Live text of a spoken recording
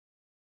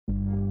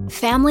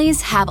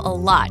Families have a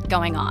lot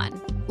going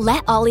on.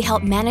 Let Ollie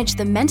help manage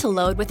the mental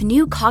load with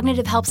new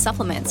cognitive help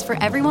supplements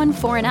for everyone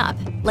 4 and up,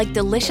 like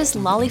delicious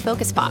Lolly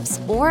Focus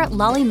Pops or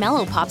Lolly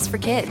Mellow Pops for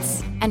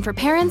kids. And for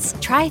parents,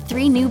 try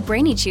 3 new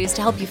Brainy Chews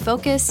to help you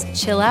focus,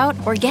 chill out,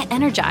 or get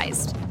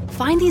energized.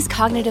 Find these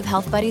cognitive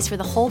health buddies for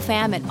the whole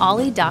fam at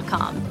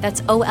ollie.com.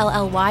 That's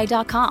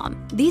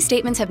OLLY.com. These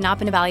statements have not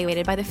been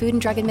evaluated by the Food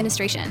and Drug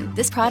Administration.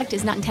 This product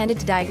is not intended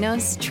to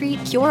diagnose,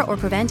 treat, cure, or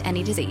prevent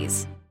any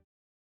disease.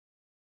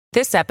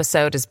 This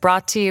episode is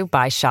brought to you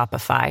by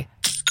Shopify.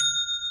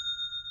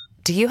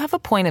 Do you have a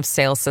point of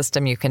sale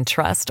system you can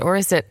trust, or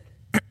is it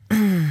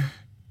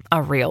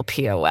a real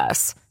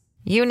POS?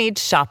 You need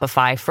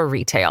Shopify for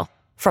retail.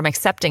 From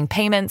accepting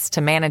payments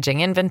to managing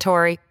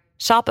inventory,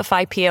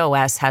 Shopify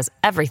POS has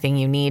everything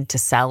you need to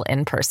sell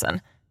in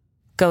person.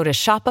 Go to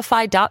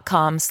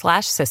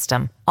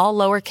shopify.com/system, all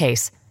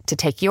lowercase, to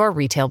take your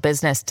retail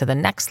business to the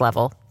next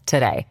level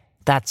today.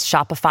 That's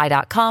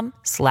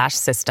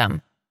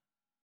shopify.com/system.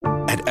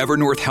 At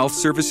Evernorth Health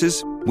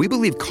Services, we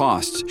believe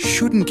costs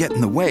shouldn't get in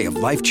the way of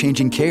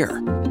life-changing care,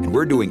 and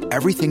we're doing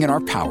everything in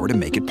our power to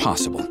make it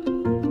possible.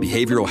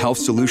 Behavioral health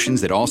solutions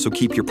that also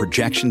keep your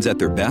projections at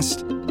their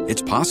best?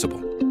 It's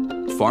possible.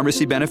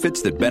 Pharmacy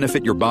benefits that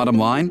benefit your bottom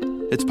line?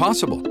 It's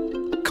possible.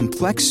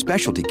 Complex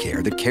specialty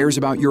care that cares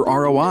about your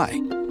ROI?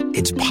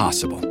 It's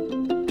possible.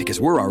 Because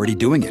we're already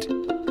doing it.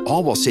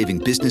 All while saving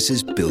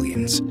businesses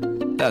billions.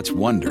 That's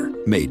Wonder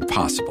made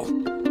possible.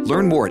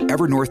 Learn more at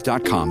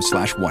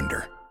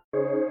evernorth.com/wonder.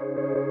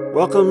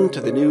 Welcome to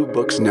the New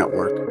Books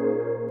Network.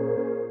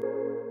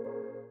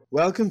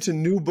 Welcome to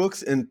New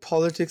Books in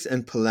Politics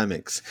and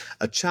Polemics,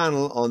 a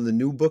channel on the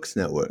New Books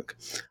Network.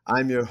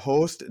 I'm your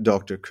host,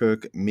 Dr.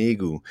 Kirk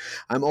Megu.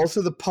 I'm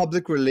also the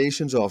Public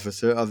Relations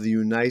Officer of the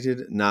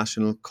United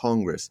National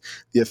Congress,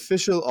 the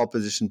official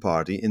opposition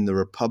party in the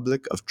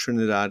Republic of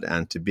Trinidad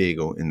and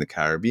Tobago in the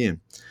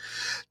Caribbean.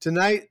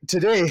 Today,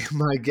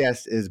 my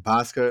guest is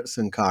Bhaskar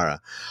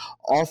Sankara,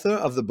 author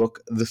of the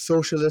book The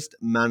Socialist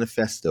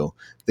Manifesto,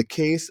 The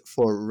Case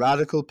for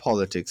Radical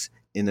Politics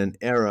in an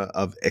Era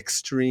of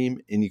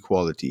Extreme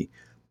Inequality,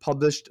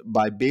 published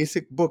by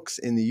Basic Books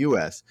in the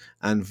US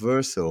and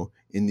Verso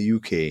in the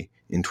UK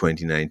in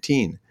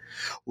 2019.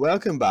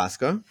 Welcome,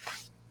 Bhaskar.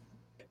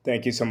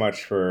 Thank you so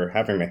much for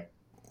having me.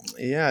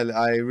 Yeah,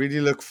 I really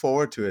look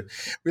forward to it.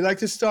 We like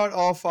to start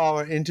off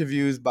our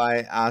interviews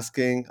by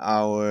asking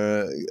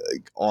our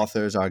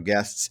authors, our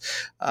guests,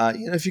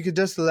 if you could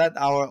just let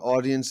our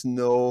audience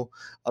know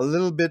a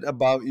little bit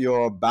about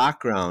your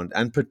background,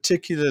 and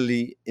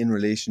particularly in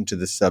relation to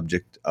the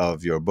subject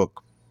of your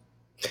book.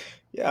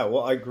 Yeah,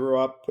 well, I grew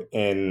up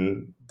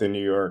in the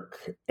New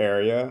York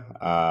area.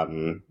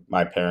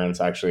 My parents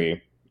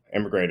actually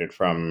immigrated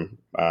from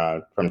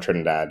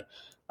Trinidad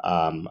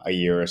a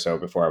year or so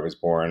before I was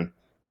born.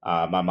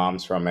 My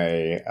mom's from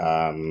a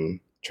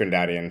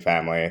Trinidadian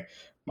family.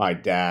 My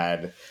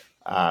dad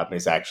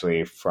is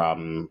actually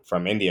from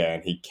India,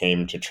 and he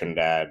came to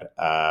Trinidad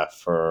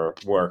for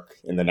work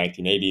in the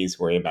 1980s,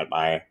 where he met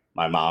my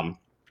mom,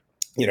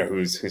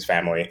 whose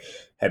family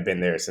had been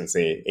there since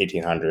the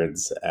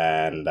 1800s,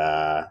 and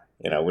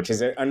which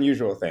is an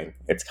unusual thing.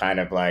 It's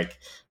kind of like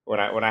when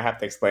I have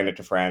to explain it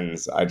to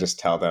friends, I just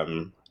tell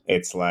them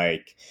it's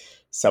like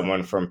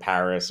someone from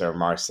Paris or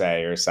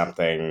Marseille or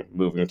something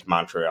moving to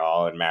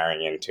Montreal and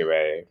marrying into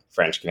a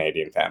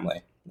French-Canadian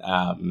family.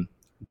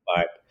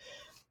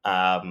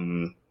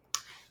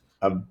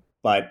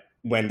 But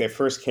when they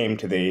first came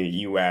to the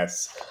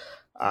U.S.,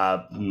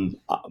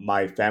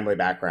 my family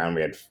background,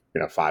 we had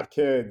 5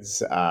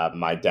 kids.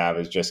 My dad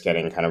was just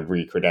getting kind of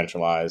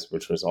re-credentialized,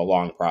 which was a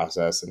long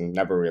process and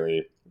never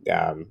really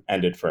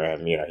ended for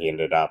him. He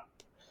ended up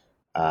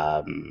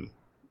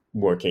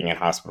working in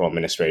hospital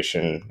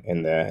administration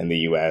in the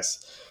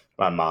U.S.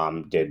 My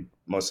mom did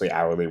mostly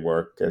hourly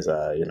work as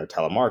a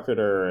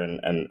telemarketer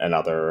and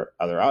other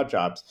odd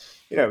jobs.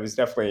 It was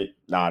definitely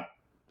not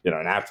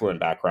an affluent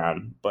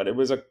background, but it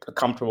was a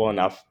comfortable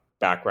enough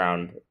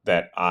background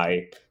that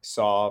I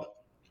saw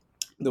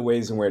the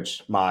ways in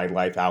which my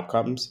life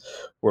outcomes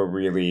were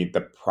really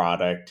the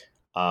product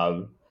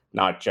of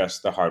not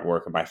just the hard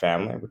work of my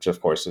family, which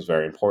of course is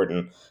very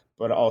important,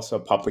 but also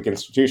public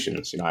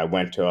institutions. I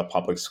went to a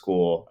public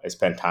school. I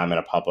spent time in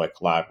a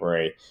public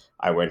library.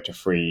 I went to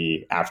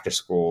free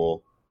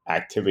after-school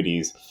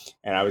activities,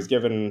 and I was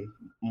given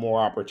more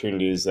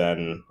opportunities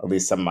than at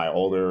least some of my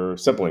older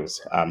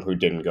siblings who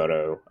didn't go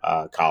to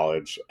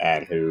college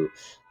and who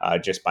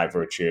just by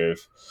virtue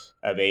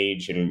of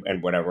age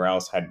and whatever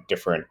else had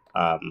different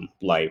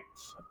life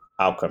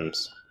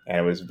outcomes. And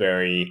it was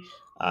very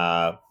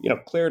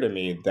clear to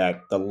me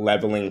that the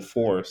leveling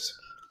force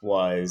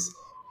was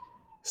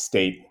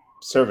state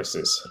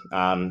services.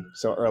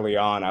 So early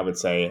on, I would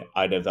say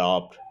I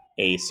developed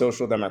a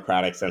social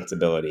democratic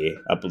sensibility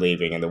of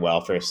believing in the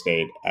welfare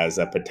state as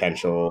a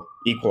potential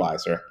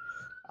equalizer.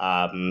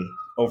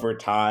 Over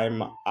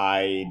time,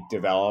 I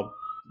developed,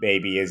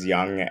 maybe as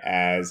young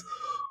as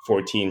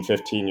 14,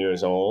 15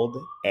 years old,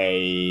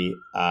 a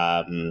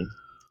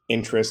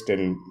interest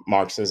in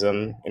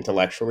Marxism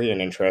intellectually, an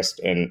interest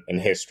in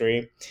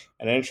history,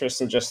 and an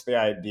interest in just the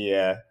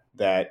idea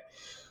that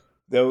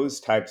those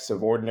types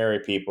of ordinary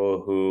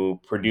people who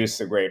produce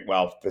the great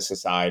wealth of the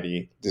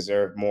society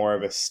deserve more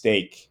of a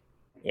stake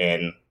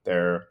in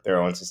their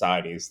own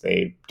societies.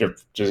 They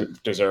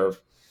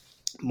deserve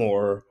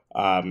more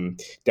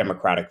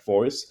democratic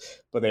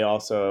voice, but they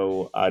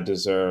also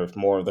deserve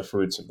more of the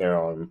fruits of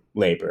their own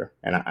labor.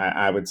 And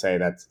I would say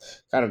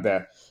that's kind of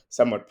the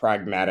somewhat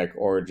pragmatic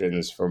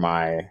origins for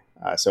my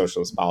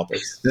socialist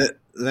politics.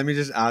 Let me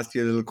just ask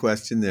you a little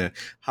question there.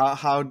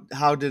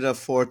 How did a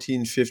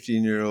 14,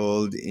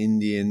 15-year-old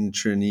Indian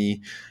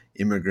Trini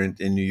immigrant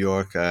in New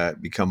York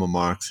become a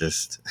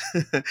Marxist?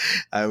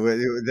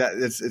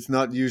 It's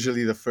not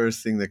usually the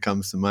first thing that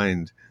comes to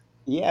mind.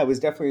 Yeah, it was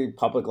definitely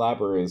public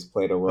libraries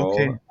played a role.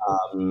 Okay.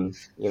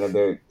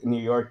 New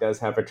York does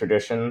have a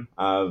tradition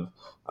of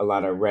a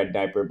lot of red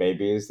diaper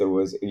babies.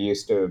 It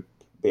used to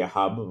be a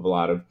hub of a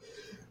lot of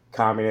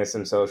communist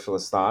and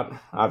socialist thought.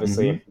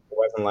 Obviously, Mm-hmm. it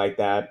wasn't like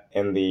that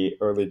in the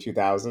early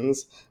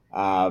 2000s,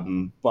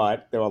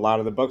 but a lot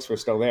of the books were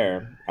still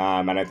there.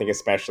 And I think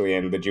especially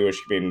in the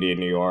Jewish community in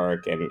New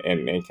York and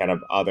kind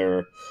of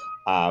other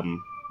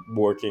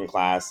working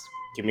class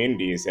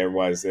communities, there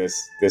was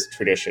this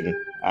tradition.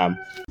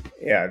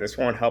 Yeah, this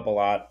won't help a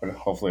lot, but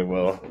hopefully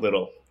will a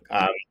little.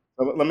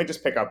 Let me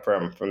just pick up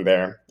from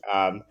there.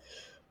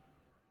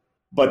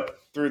 But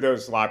through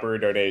those library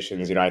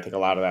donations, I think a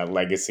lot of that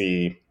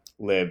legacy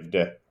lived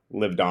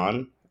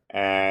on,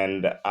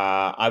 and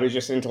I was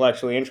just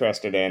intellectually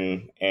interested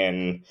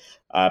in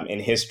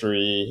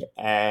history,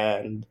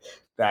 and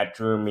that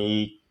drew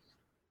me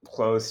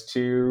close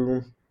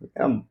to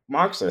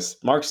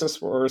Marxists.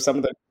 Marxists were some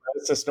of the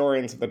greatest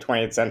historians of the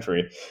 20th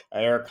century.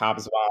 Eric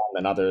Hobsbawm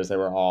and others, they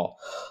were all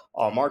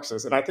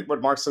Marxists. And I think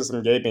what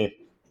Marxism gave me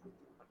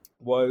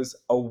was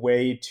a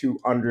way to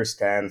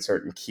understand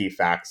certain key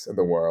facts of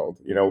the world.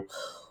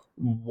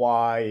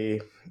 Why,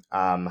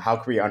 how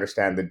can we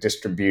understand the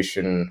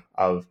distribution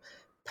of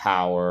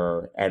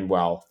power and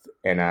wealth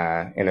in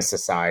a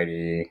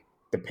society,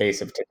 the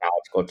pace of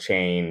technological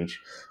change,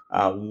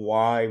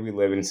 why we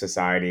live in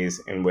societies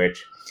in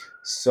which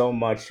so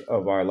much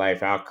of our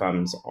life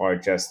outcomes are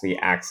just the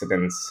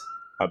accidents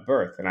of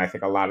birth. And I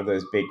think a lot of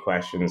those big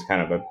questions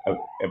kind of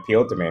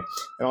appealed to me.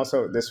 And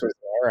also, this was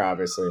the era,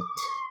 obviously,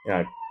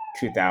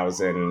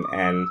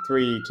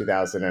 2003,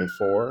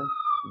 2004,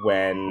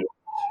 when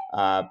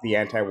the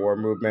anti-war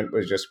movement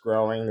was just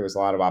growing. There was a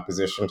lot of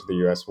opposition to the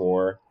U.S.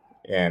 war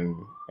in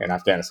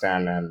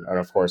Afghanistan, and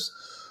of course,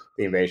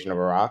 the invasion of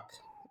Iraq.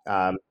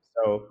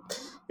 So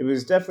it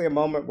was definitely a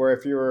moment where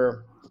if you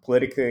were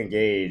politically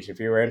engaged, if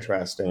you were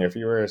interesting, if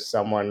you were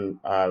someone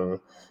who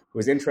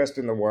was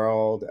interested in the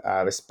world,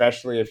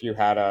 especially if you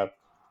had a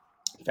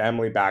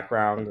family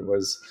background that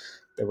was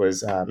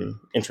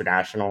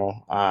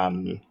international,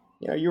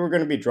 you were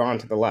going to be drawn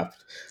to the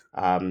left.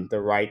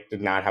 The right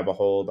did not have a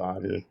hold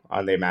on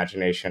the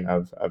imagination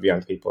of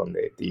young people in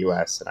the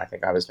U.S., and I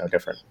think I was no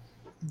different.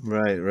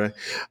 Right.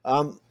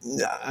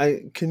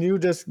 Can you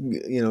just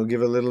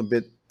give a little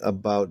bit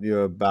about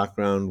your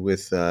background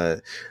with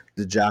the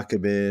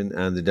Jacobin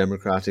and the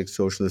Democratic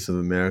Socialists of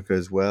America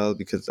as well?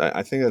 Because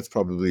I think that's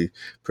probably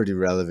pretty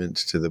relevant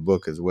to the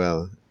book as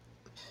well.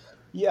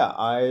 Yeah,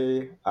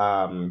 I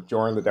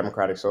joined the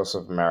Democratic Socialists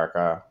of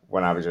America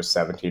when I was just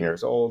 17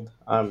 years old.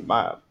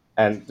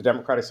 And the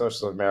Democratic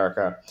Socialists of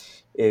America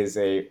is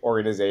a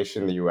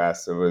organization in the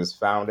U.S. that was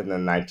founded in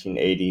the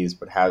 1980s,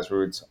 but has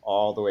roots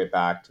all the way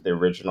back to the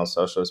original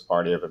Socialist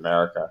Party of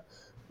America,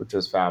 which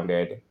was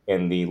founded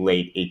in the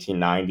late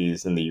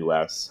 1890s in the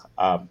U.S.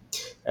 And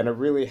it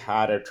really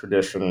had a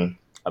tradition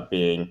of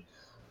being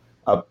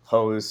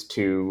opposed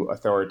to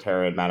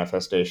authoritarian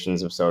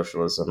manifestations of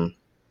socialism,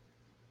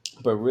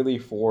 but really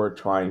for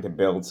trying to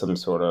build some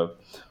sort of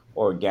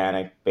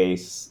organic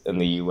base in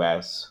the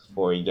U.S.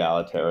 for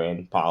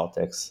egalitarian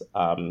politics.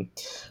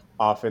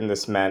 Often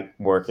this meant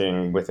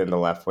working within the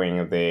left wing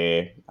of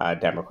the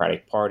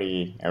Democratic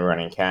Party and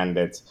running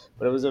candidates,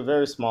 but it was a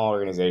very small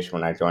organization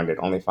when I joined it,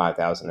 only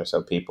 5,000 or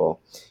so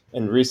people.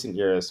 In recent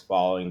years,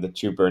 following the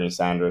two Bernie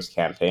Sanders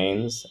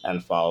campaigns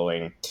and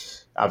following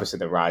obviously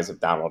the rise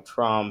of Donald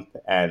Trump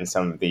and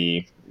some of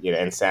the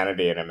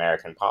insanity in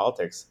American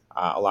politics,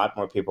 a lot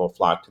more people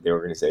flocked to the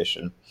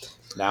organization.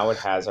 Now it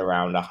has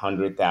around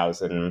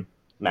 100,000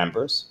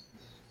 members,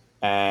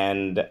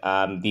 and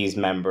these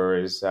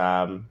members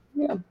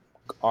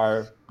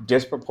are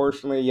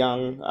disproportionately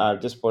young,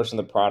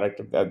 disproportionately the product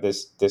of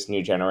this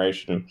new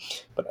generation,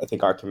 but I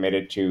think are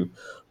committed to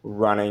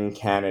running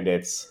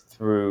candidates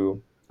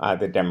through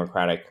the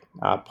Democratic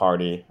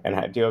Party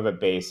and do have a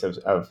base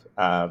of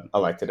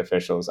elected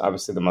officials.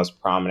 Obviously, the most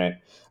prominent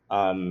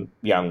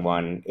young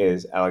one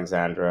is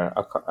Alexandra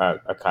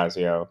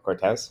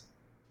Ocasio-Cortez.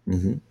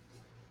 Mm-hmm.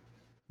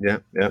 Yeah.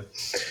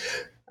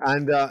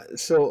 And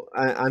so,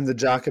 and the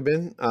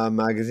Jacobin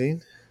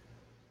magazine?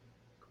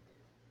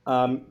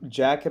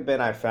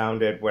 Jacobin, I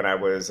found it when I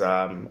was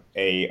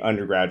a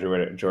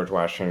undergraduate at George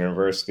Washington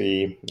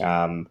University,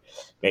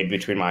 maybe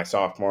between my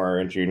sophomore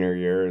and junior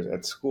years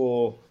at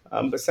school.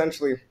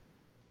 Essentially,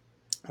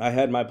 I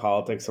had my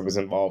politics. I was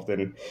involved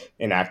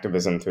in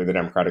activism through the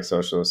Democratic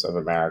Socialists of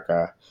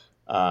America.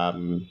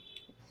 Um,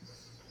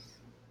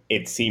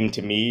 it seemed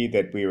to me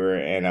that we were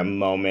in a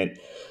moment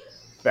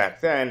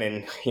back then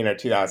in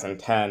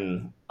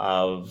 2010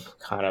 of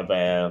kind of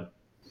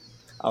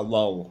a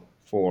lull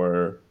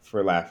for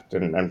left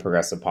and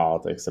progressive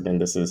politics. I mean,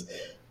 this is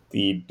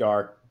the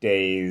dark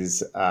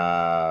days,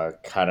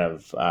 kind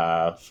of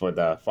for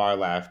the far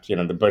left.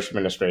 The Bush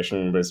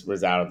administration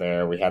was out of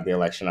there. We had the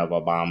election of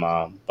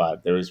Obama,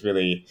 but there was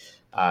really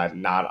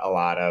not a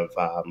lot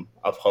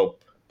of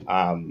hope.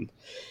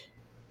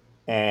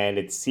 And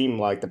it seemed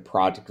like the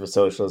project of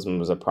socialism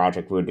was a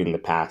project rooted in the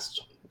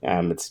past.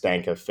 It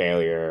stank of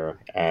failure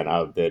and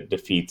of the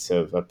defeats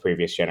of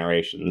previous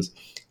generations.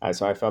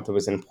 So I felt it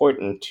was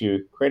important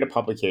to create a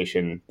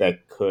publication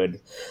that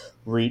could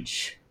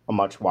reach a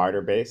much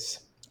wider base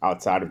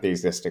outside of the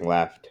existing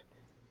left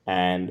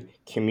and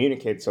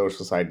communicate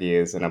socialist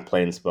ideas in a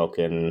plain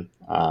spoken,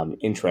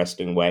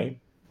 interesting way.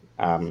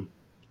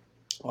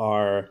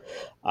 Our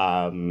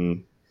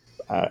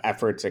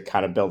efforts at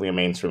kind of building a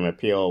mainstream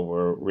appeal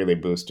were really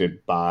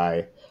boosted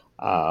by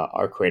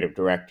our creative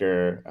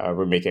director,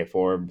 Rumike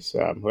Forbes,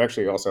 who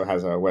actually also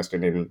has a West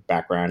Indian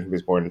background. He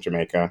was born in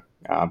Jamaica,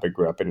 but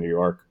grew up in New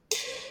York.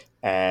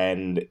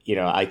 And,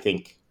 I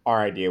think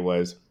our idea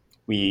was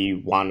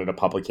we wanted a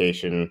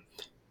publication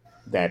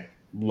that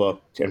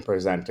looked and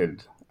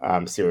presented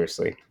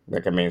seriously,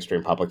 like a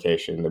mainstream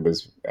publication that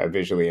was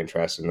visually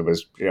interesting, that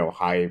was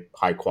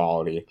high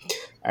quality,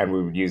 and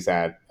we would use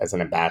that as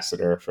an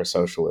ambassador for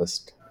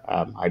socialist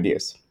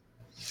ideas.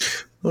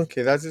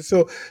 Okay, that's it.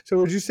 So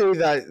would you say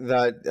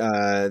that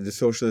the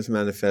Socialist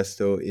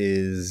Manifesto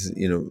is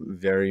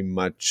very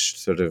much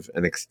sort of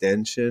an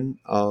extension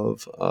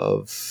of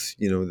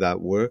that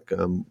work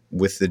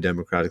with the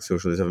Democratic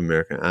Socialists of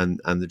America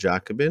and the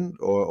Jacobin,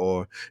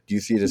 or do you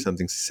see it as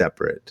something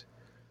separate?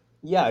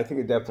 Yeah, I think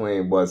it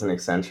definitely was an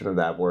extension of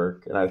that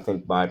work. And I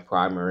think my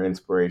primary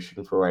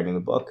inspiration for writing the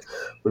book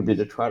would be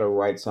to try to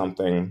write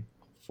something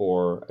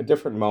for a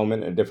different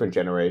moment, a different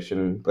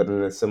generation, but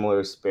in a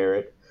similar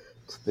spirit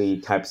to the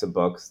types of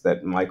books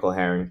that Michael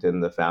Harrington,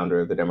 the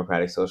founder of the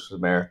Democratic Socialists of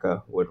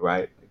America, would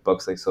write.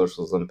 Books like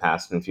Socialism,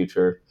 Past and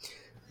Future,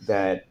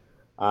 that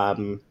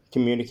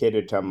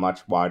communicated to a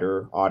much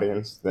wider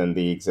audience than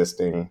the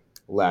existing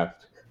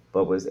left,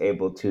 but was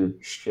able to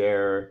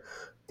share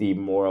the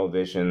moral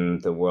vision,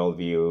 the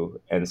worldview,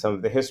 and some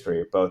of the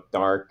history, both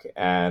dark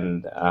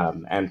and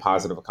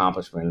positive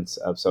accomplishments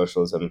of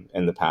socialism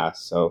in the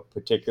past. So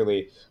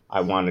particularly, I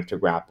wanted to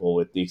grapple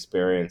with the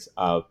experience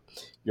of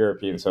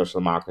European social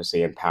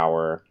democracy and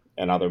power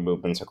and other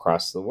movements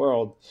across the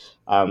world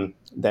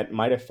that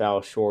might have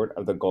fell short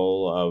of the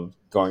goal of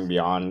going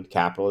beyond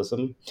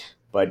capitalism,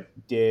 but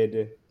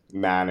did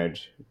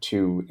manage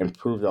to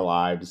improve the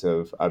lives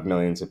of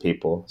millions of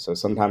people. So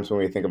sometimes when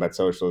we think about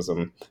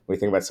socialism, we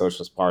think about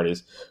socialist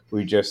parties,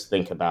 we just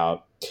think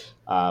about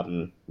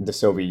the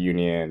Soviet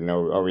Union,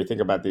 or we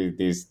think about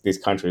these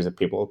countries that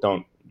people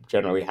don't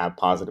generally have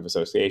positive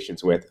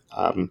associations with.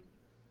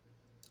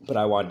 But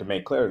I wanted to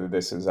make clear that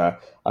this is a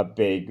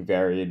big,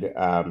 varied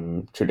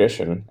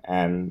tradition,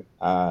 and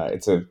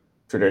it's a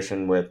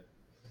tradition with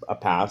a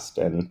past,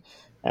 and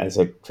it's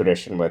a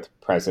tradition with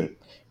present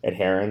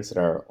adherents that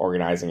are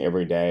organizing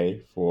every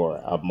day for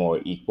a more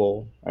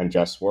equal and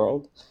just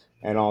world.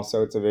 And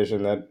also, it's a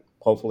vision that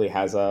hopefully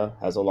has a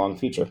long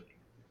future.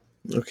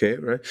 Okay,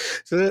 right.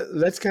 So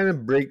let's kind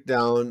of break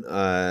down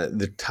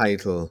the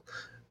title.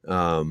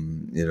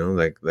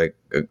 Like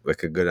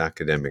a good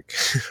academic,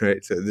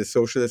 right? So the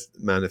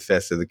Socialist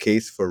Manifesto, the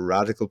case for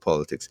radical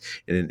politics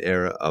in an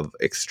era of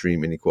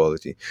extreme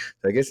inequality.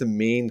 So I guess the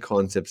main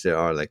concepts there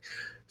are like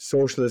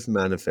Socialist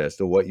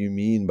Manifesto, what you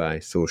mean by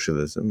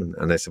socialism,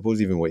 and I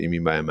suppose even what you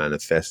mean by a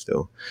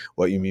manifesto,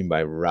 what you mean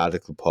by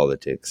radical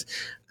politics,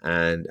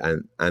 and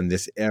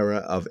this era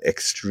of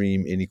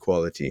extreme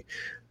inequality.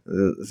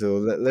 So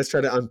let's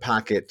try to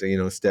unpack it,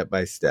 step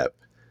by step.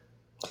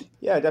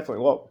 Yeah,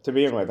 definitely. Well, to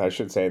begin with, I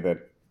should say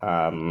that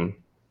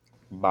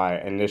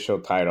my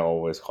initial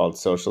title was called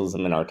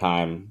Socialism in Our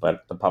Time,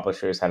 but the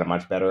publishers had a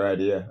much better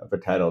idea of a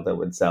title that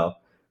would sell.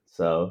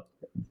 So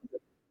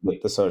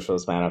with the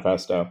Socialist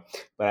Manifesto.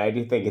 But I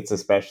do think it's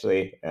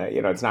especially,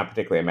 it's not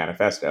particularly a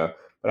manifesto,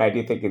 but I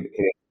do think it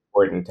is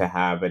important to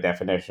have a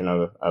definition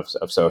of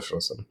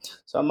socialism.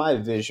 So my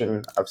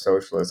vision of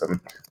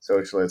socialism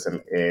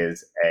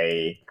is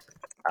a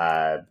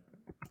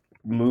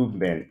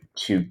movement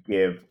to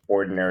give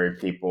ordinary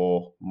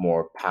people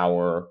more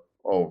power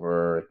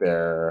over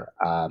their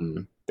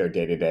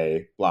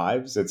day-to-day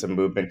lives. It's a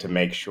movement to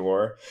make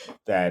sure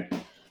that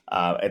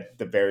at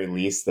the very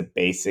least, the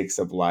basics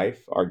of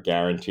life are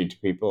guaranteed to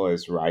people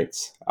as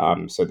rights,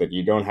 so that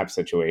you don't have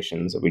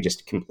situations that we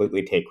just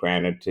completely take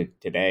granted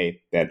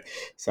today, that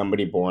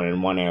somebody born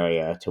in one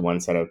area to one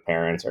set of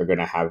parents are going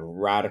to have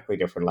radically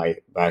different life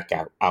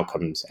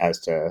outcomes as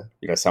to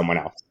someone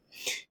else.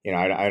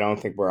 I don't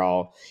think we're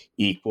all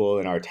equal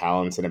in our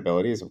talents and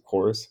abilities, of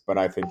course, but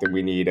I think that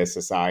we need a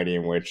society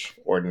in which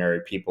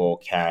ordinary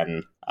people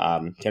can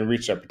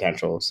reach their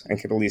potentials and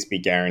can at least be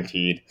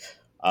guaranteed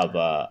of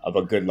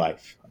a good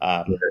life.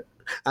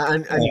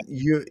 And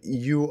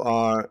you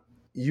are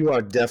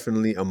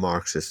definitely a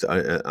Marxist.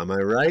 Am I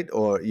right?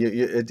 Or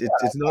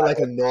it's not like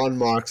a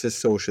non-Marxist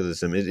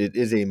socialism. It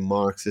is a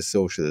Marxist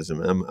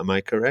socialism. Am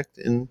I correct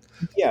in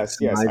Yes.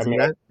 I mean,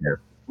 that? Yeah.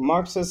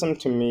 Marxism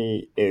to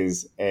me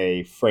is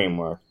a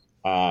framework,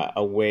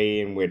 a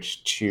way in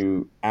which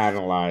to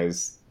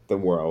analyze the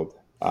world,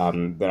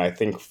 that I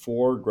think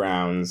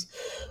foregrounds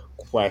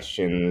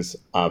questions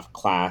of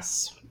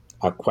class,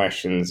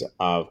 questions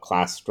of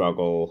class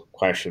struggle,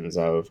 questions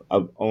of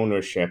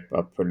ownership,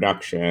 of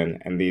production,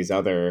 and these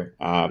other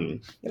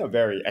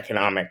very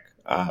economic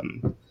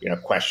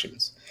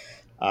questions.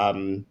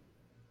 And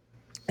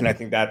I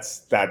think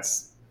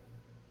that's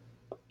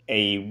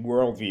a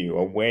worldview,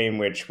 a way in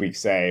which we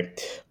say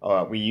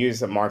we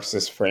use a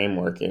Marxist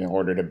framework in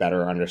order to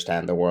better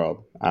understand the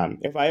world.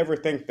 If I ever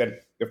think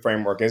that the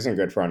framework isn't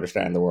good for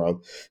understanding the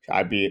world,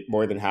 I'd be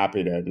more than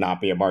happy to not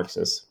be a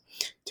Marxist.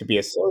 To be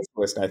a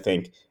socialist, I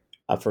think,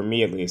 for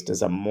me at least,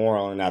 is a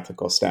moral and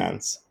ethical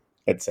stance.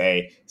 It's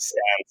a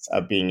stance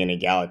of being an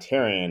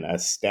egalitarian, a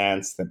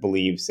stance that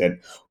believes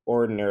that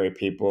ordinary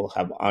people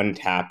have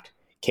untapped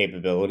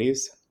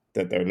capabilities,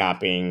 that they're not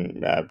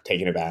being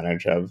taken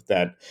advantage of,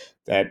 that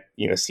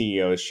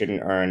CEOs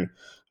shouldn't earn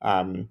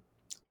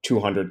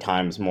 200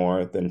 times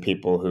more than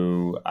people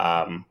who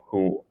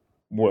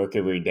work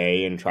every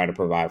day and try to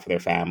provide for their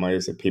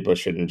families, that people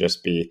shouldn't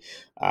just be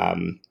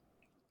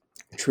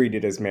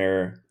treated as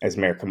mere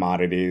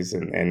commodities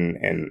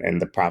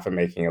and the profit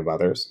making of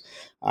others.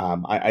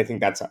 I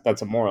think that's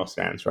a moral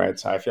stance, right?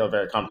 So I feel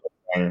very comfortable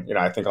saying,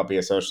 I think I'll be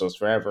a socialist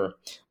forever.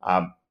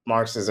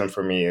 Marxism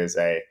for me is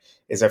a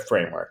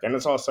framework, and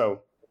it's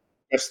also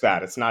just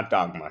that. It's not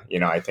dogma.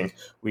 I think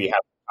we have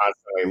to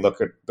constantly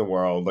look at the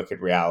world, look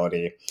at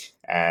reality,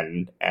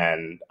 and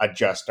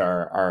adjust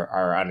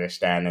our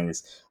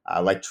understandings,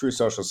 like true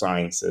social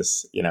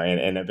sciences, in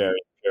a very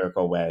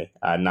empirical way,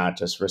 not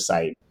just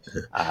recite.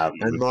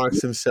 And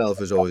Marx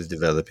himself is always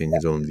developing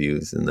his own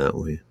views in that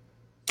way.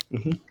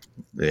 Mm-hmm.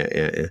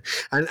 Yeah.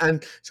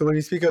 And so when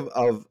you speak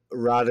of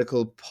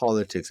radical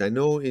politics, I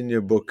know in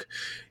your book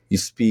you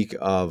speak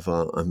of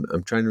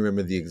I'm trying to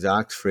remember the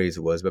exact phrase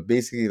it was, but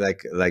basically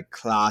like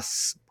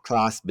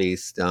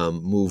class-based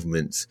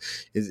movements.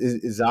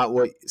 Is that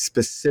what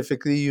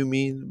specifically you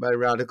mean by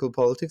radical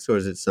politics, or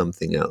is it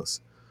something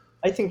else?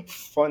 I think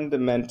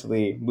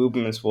fundamentally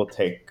movements will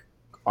take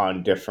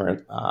on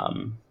different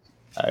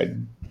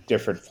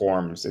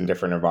forms in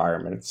different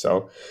environments.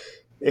 So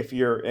if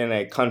you're in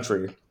a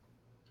country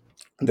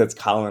that's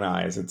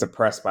colonized, it's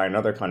oppressed by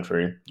another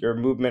country, your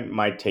movement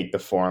might take the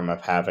form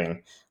of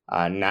having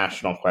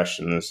national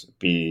questions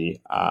be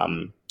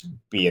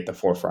at the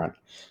forefront.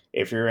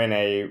 If you're in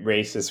a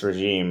racist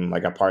regime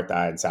like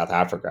apartheid South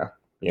Africa,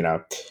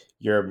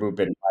 your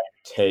movement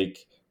might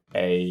take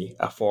a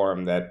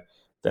form that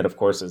of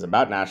course is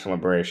about national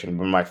liberation,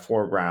 but might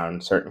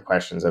foreground certain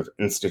questions of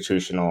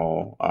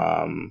institutional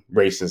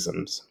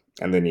racisms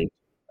and the need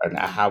and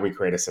how we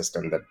create a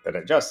system that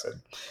adjusts it.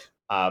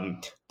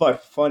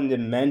 But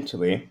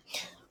fundamentally,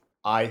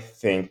 I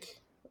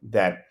think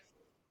that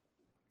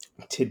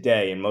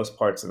today in most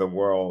parts of the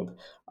world,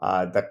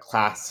 the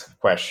class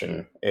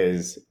question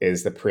is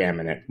the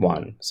preeminent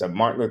one. So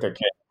Martin Luther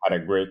King had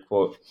a great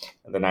quote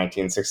in the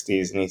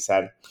 1960s, and he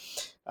said,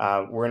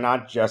 we're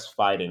not just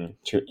fighting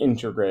to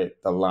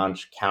integrate the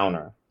lunch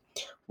counter.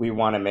 We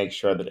want to make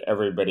sure that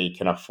everybody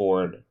can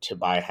afford to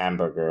buy a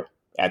hamburger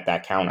at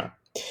that counter.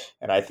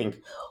 And I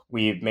think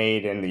we've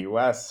made in the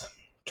US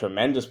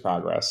tremendous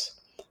progress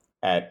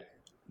at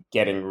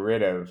getting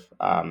rid of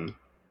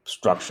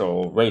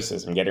structural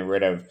racism, getting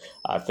rid of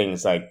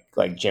things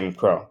like Jim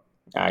Crow,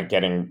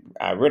 getting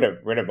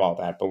rid of all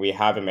that. But we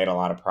haven't made a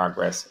lot of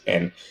progress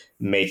in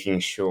making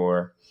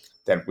sure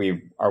that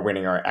we are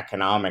winning our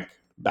economic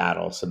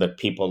battle, so that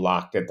people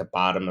locked at the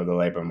bottom of the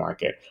labor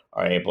market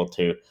are able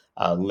to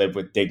live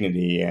with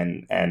dignity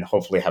and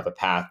hopefully have a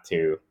path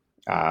to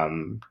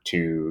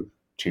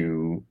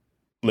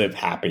live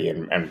happy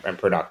and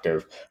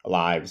productive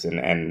lives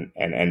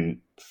and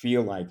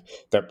feel like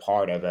they're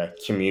part of a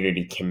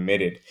community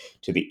committed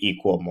to the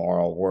equal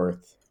moral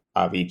worth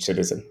of each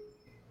citizen.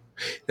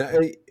 Now,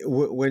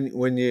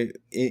 when you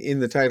in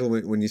the title,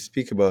 when you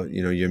speak about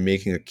you're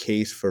making a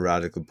case for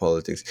radical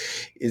politics,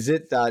 is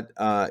it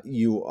that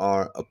you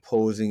are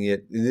opposing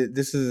it?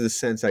 This is the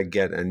sense I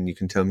get, and you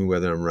can tell me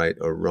whether I'm right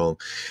or wrong.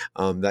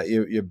 That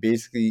you're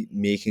basically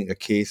making a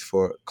case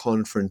for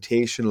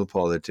confrontational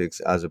politics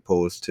as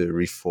opposed to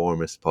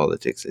reformist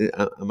politics.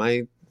 Am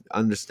I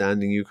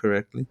understanding you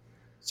correctly?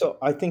 So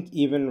I think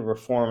even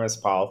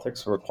reformist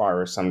politics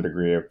requires some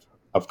degree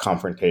of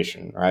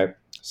confrontation, right?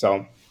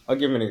 So I'll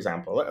give an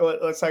example.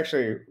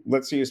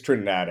 Let's use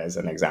Trinidad as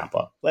an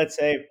example. Let's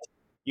say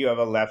you have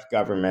a left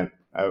government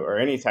or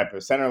any type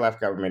of center left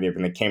government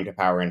even that came to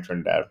power in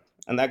Trinidad.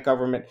 And that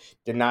government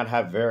did not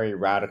have very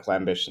radical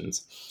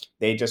ambitions.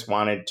 They just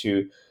wanted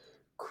to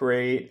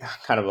create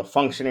kind of a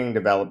functioning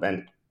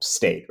development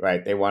state,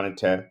 right? They wanted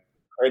to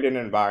create an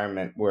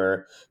environment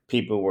where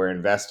people were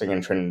investing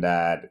in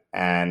Trinidad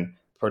and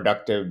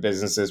productive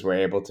businesses were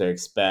able to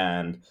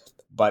expand,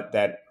 but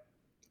that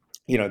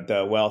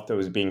the wealth that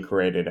was being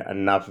created,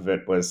 enough of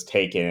it was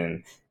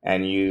taken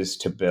and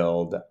used to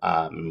build,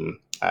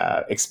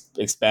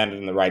 expanded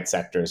in the right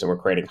sectors. So we're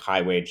creating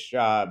high wage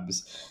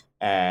jobs,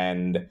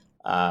 and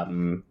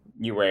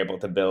you were able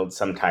to build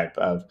some type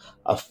of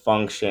a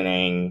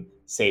functioning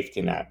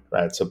safety net,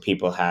 right? So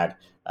people had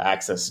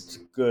access to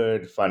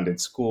good funded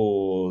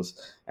schools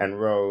and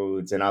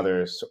roads and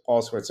others,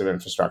 all sorts of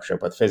infrastructure,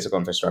 both physical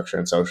infrastructure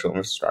and social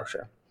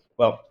infrastructure.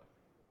 Well,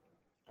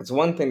 it's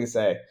one thing to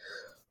say,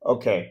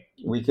 okay,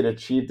 we could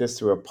achieve this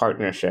through a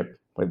partnership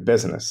with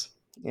business.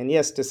 And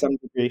yes, to some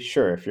degree,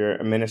 sure, if you're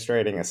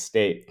administrating a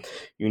state,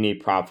 you need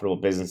profitable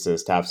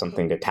businesses to have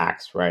something to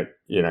tax, right?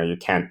 You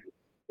can't,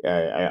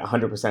 a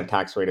 100%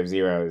 tax rate of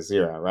zero is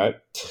zero, right?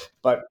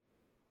 But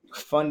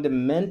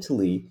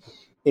fundamentally,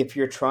 if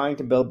you're trying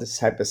to build this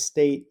type of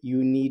state,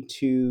 you need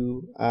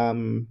to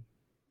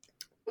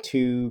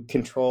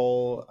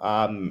control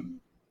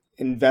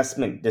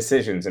investment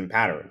decisions and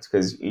patterns,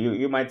 because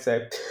you might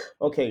say,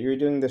 okay, you're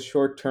doing the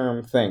short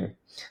term thing,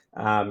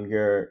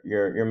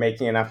 you're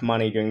making enough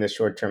money doing the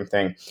short term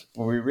thing,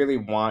 but we really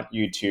want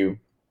you to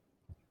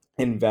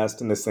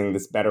invest in this thing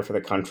that's better for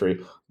the country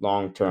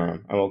long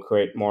term, and will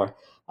create more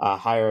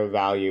higher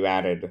value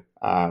added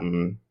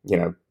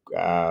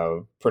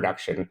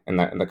production in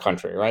the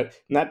country, right?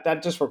 And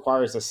that just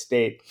requires a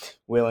state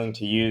willing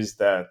to use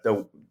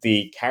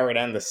the carrot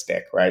and the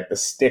stick, right? The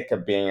stick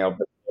of being able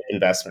to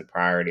investment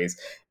priorities,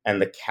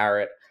 and the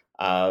carrot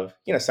of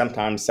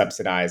sometimes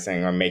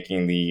subsidizing or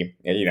making the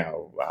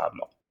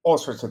all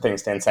sorts of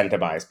things to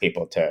incentivize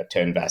people to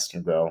invest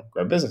and grow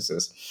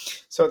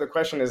businesses. So the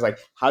question is, like,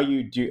 how do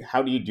you do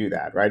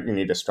that, right? You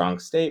need a strong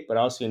state, but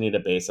also you need a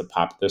base of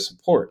popular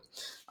support.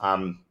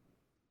 And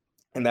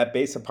that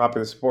base of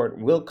popular support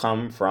will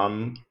come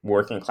from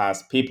working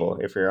class people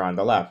if you're on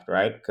the left,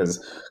 right? Because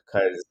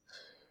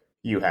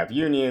you have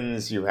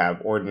unions, you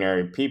have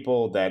ordinary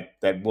people that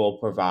will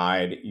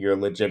provide your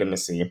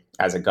legitimacy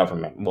as a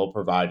government, will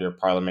provide your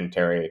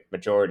parliamentary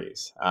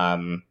majorities.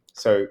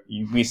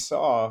 We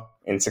saw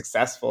in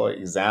successful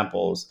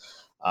examples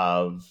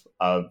of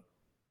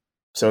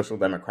social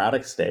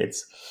democratic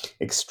states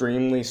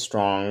extremely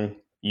strong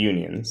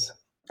unions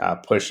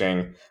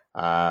pushing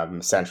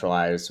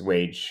centralized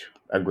wage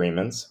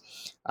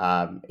agreements,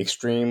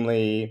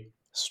 extremely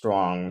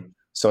strong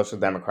social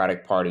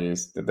democratic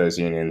parties that those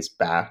unions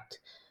backed,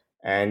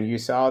 and you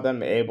saw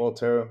them able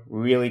to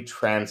really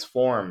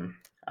transform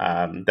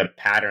the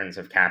patterns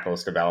of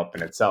capitalist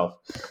development itself.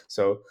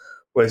 So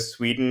was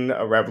Sweden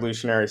a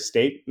revolutionary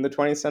state in the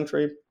 20th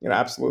century?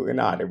 Absolutely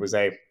not. It was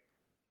a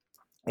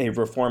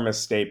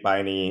reformist state by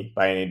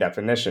any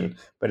definition,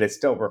 but it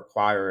still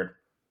required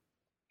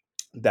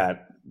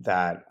that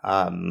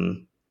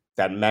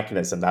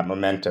mechanism, that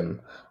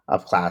momentum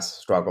of class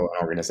struggle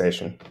and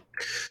organization.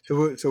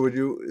 So would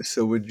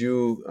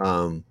you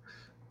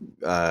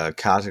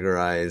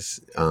categorize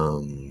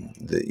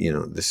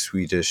the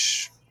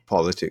Swedish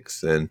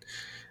politics then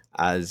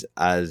as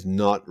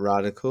not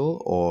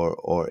radical,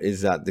 or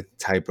is that the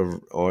type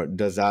of, or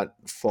does that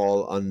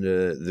fall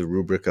under the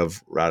rubric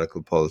of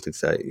radical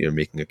politics that you're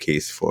making a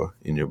case for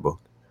in your book?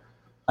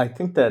 I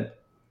think that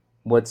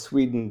what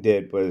Sweden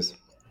did was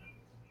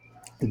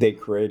they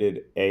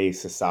created a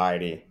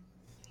society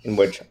in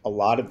which a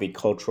lot of the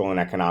cultural and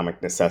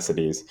economic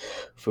necessities,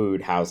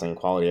 food, housing,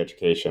 quality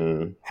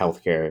education,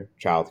 healthcare,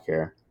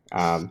 childcare,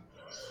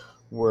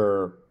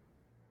 were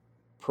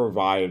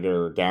provided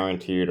or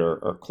guaranteed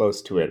or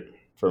close to it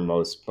for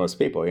most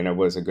people. It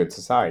was a good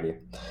society.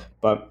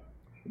 But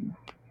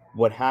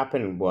what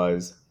happened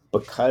was,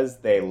 because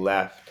they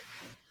left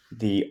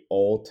the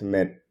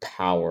ultimate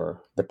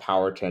power, the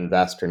power to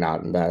invest or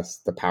not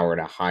invest, the power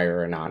to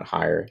hire or not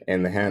hire,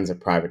 in the hands of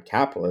private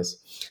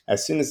capitalists,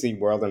 as soon as the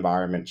world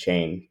environment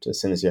changed, as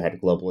soon as you had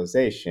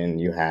globalization,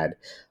 you had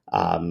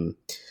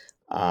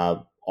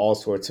all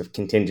sorts of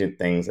contingent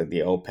things like the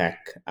OPEC,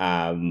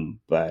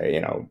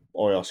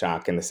 oil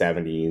shock in the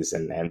 70s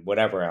and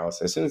whatever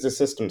else. As soon as the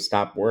system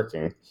stopped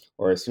working,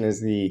 or as soon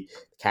as the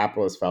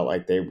capitalists felt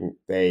like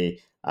they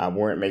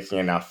weren't making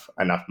enough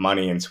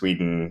money in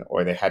Sweden,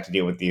 or they had to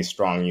deal with these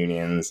strong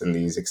unions and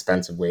these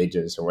expensive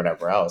wages or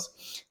whatever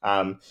else,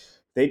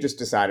 they just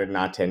decided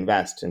not to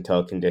invest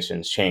until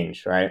conditions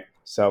changed, right?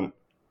 So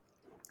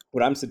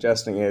what I'm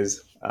suggesting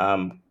is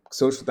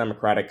social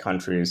democratic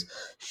countries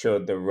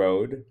showed the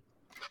road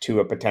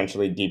to a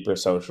potentially deeper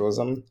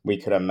socialism. We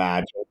could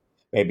imagine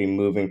maybe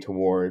moving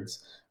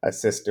towards a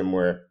system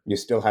where you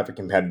still have a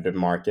competitive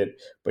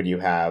market, but you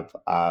have,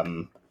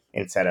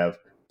 instead of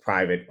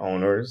private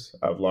owners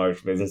of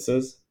large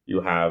businesses,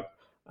 you have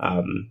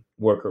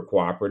worker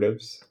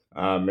cooperatives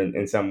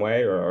in some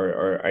way,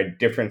 or a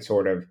different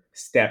sort of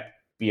step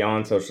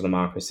beyond social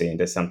democracy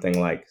into something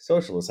like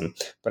socialism.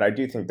 But I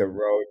do think the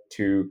road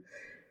to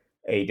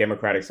a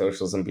democratic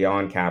socialism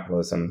beyond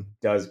capitalism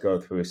does go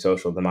through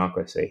social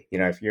democracy.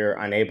 If you're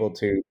unable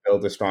to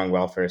build a strong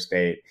welfare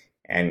state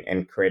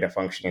and create a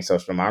functioning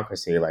social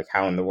democracy, like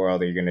how in the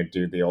world are you going to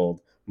do the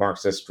old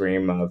Marxist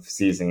dream of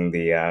seizing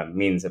the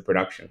means of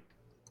production?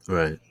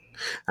 Right,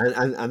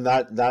 and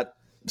that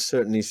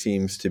certainly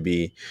seems to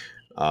be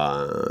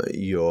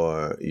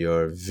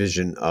your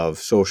vision of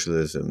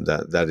socialism,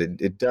 that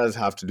it does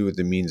have to do with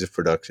the means of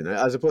production.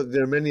 I suppose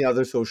there are many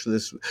other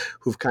socialists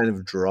who've kind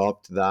of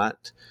dropped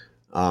that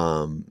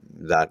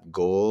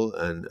goal,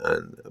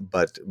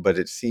 but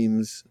it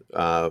seems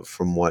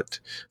from what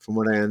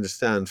I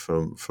understand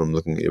from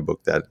looking at your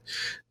book that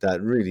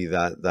really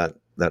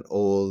that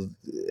old,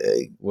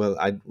 well,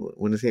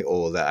 when I say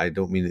old, I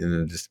don't mean in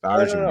a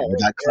disparaging way, but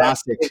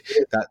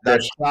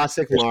that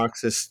classic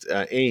Marxist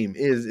aim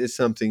is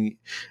something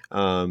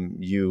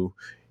you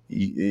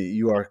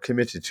are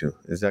committed to.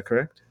 Is that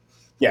correct?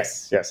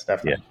 Yes,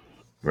 definitely. Yeah.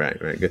 Right,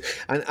 good.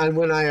 And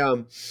when I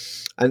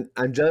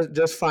and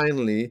just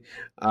finally,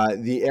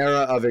 the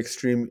era of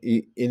extreme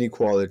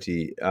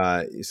inequality.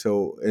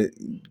 So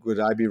would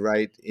I be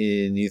right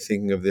in you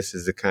thinking of this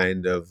as a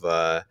kind of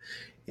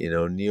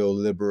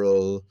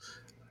neoliberal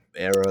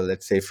era,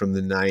 let's say from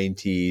the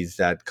 90s,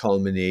 that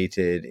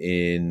culminated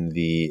in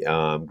the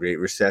Great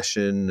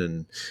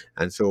Recession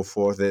and so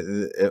forth,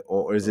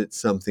 or is it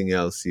something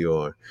else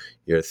you're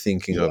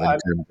thinking of in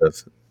terms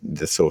of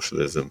the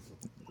socialism?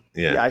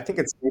 Yeah, I think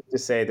it's safe to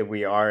say that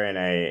we are in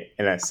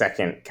a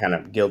second kind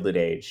of Gilded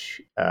Age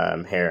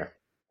here,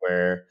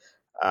 where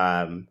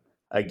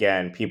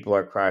again people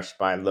are crushed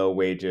by low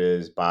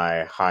wages,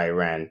 by high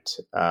rent,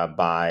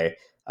 by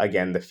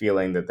again the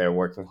feeling that they're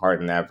working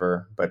harder than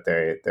ever, but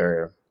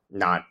they're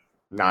not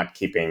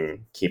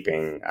keeping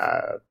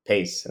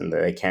pace, and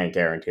they can't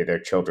guarantee their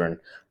children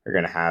are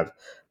going to have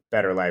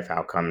better life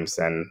outcomes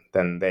than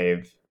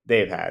they've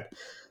had.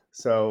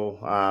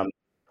 So.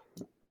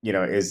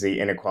 Is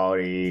the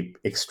inequality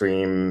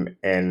extreme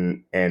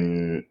in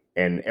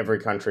every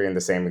country in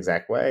the same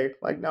exact way?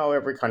 Like, no,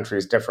 every country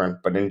is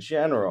different, but in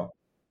general,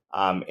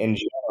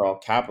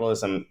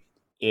 capitalism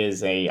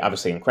is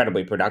obviously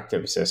incredibly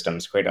productive system.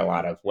 It's created a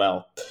lot of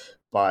wealth,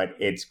 but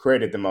it's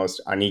created the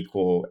most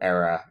unequal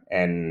era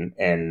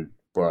in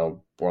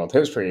world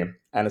history,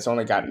 and it's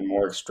only gotten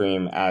more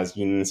extreme as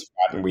unions have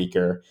gotten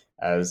weaker,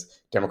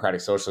 as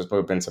democratic socialist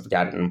movements have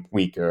gotten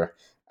weaker,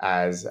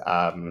 as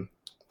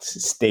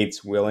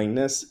states'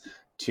 willingness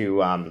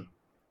to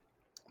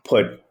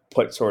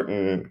put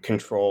certain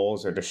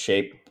controls or to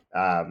shape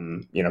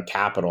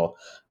capital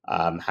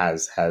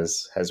has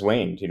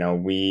waned.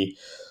 We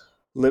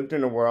lived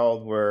in a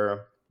world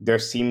where there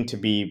seemed to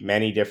be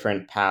many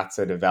different paths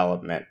of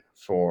development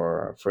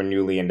for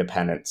newly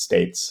independent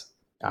states,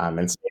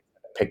 and states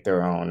that pick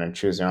their own and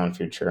choose their own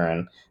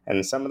future,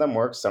 and some of them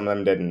worked, some of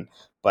them didn't,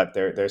 but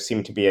there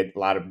seemed to be a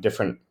lot of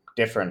different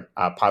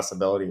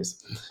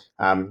possibilities.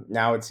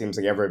 Now it seems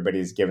like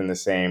everybody's given the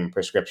same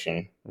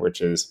prescription,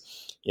 which is,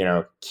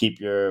 keep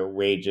your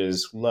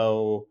wages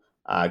low,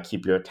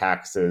 keep your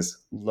taxes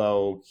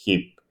low,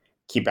 keep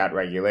out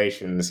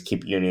regulations,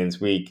 keep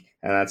unions weak,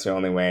 and that's the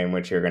only way in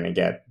which you're going to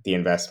get the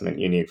investment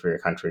you need for your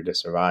country to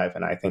survive.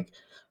 And I think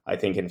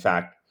in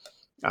fact,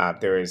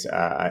 there is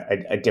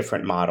a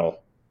different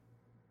model.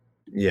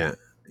 Yeah.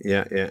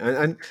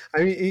 And I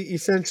mean,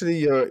 essentially,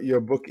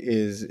 your book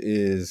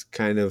is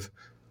kind of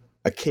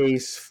a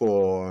case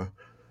for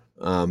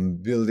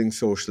building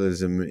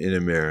socialism in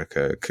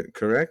America,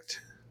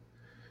 correct?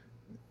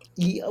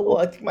 Yeah, well,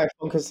 I think my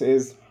focus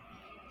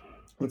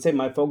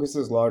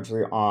is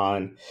largely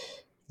on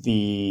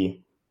the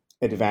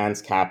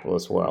advanced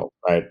capitalist world,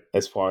 right?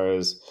 As far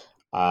as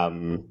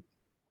so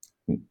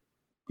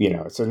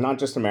not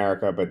just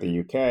America, but the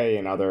UK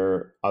and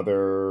other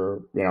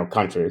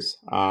countries.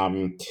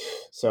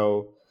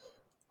 So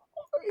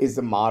is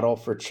the model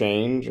for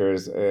change, or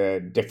is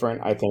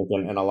different? I think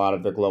in a lot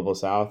of the global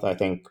South, I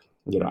think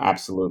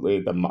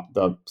absolutely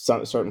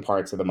certain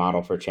parts of the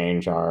model for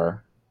change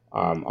are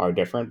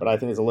different, but I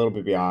think it's a little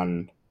bit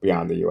beyond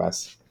the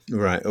U.S.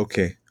 Right.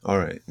 Okay. All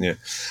right. Yeah.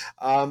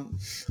 All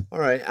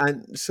right.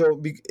 And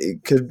so,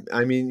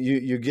 I mean,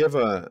 you give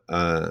the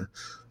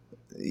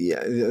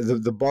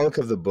bulk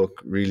of the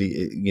book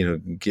really,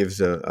 gives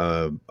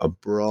a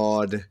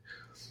broad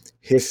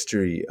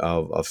history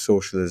of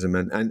socialism,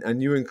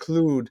 and you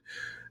include,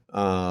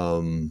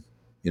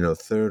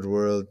 third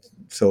world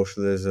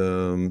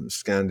socialism,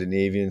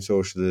 Scandinavian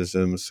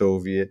socialism,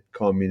 Soviet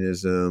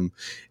communism,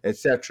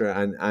 etc.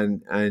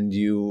 And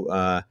you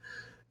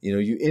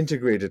you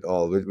integrate it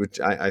all, which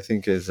I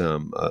think is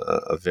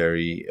a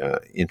very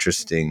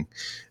interesting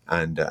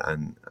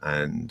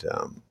and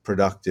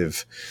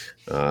productive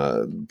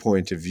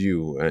point of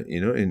view,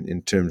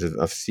 in terms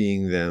of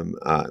seeing them,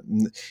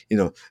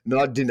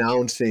 not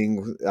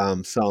denouncing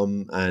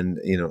some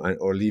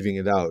or leaving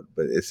it out,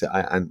 but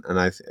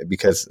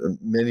because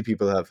many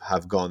people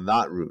have gone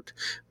that route,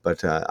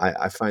 but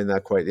I find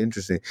that quite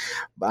interesting,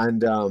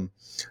 and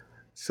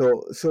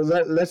so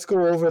let's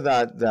go over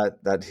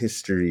that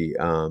history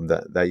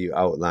that you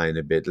outline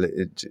a bit.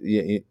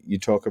 You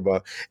talk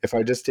about, if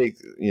I just take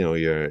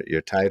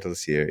your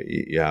titles here,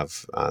 you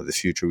have The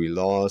Future We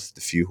Lost,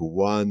 The Few Who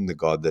Won, The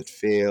God That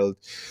Failed,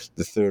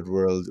 The Third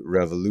World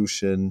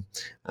Revolution,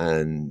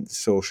 and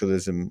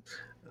Socialism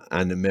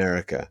and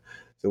America.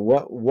 So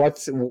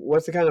what's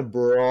the kind of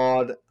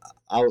broad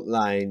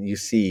outline you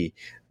see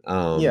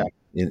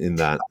in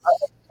that?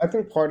 I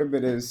think part of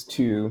it is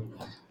to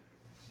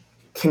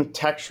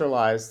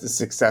contextualize the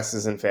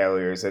successes and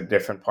failures at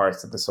different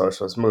parts of the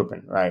socialist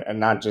movement, right? And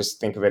not just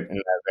think of it in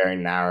a very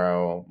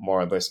narrow,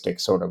 moralistic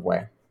sort of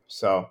way.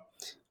 So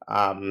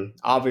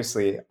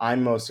obviously,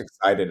 I'm most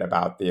excited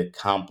about the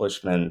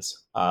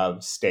accomplishments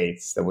of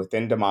states that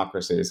within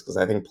democracies, because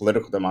I think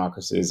political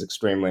democracy is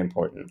extremely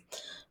important.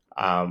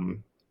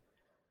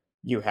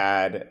 You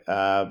had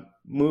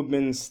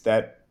movements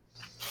that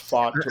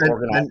fought to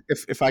organize. And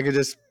if I could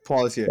just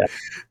pause here,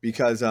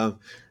 because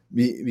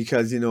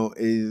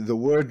the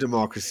word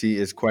democracy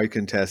is quite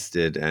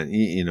contested, and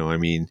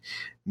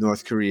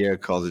North Korea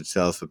calls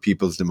itself a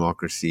people's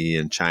democracy,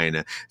 and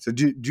China. So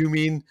do you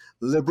mean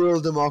liberal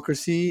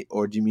democracy,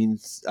 or do you mean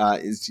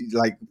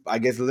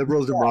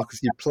liberal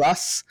democracy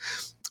plus,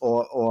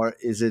 or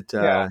is it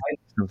something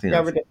else?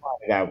 Never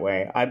defined it that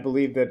way. I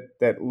believe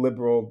that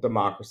liberal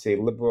democracy,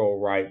 liberal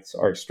rights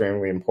are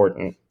extremely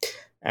important,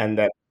 and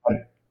that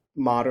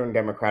modern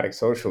democratic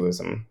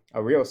socialism,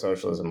 a real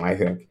socialism, I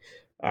think,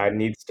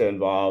 needs to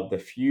involve the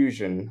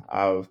fusion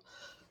of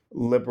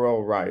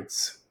liberal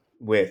rights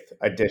with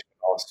additional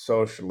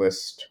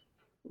socialist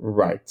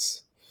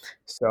rights.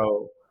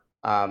 So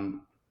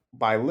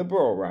by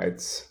liberal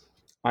rights,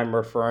 I'm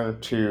referring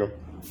to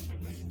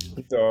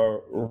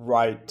the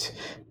right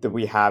that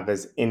we have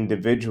as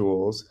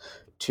individuals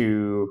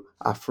to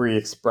free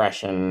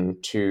expression,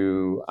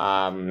 to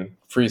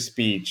free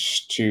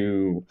speech,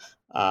 to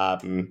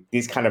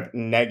these kind of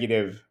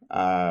negative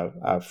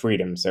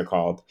freedoms, they're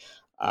called.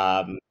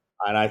 And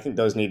I think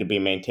those need to be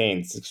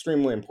maintained. It's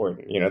extremely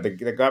important.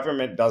 The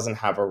government doesn't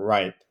have a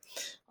right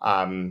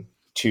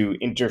to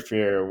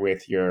interfere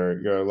with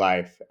your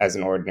life as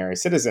an ordinary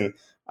citizen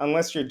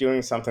unless you're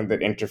doing something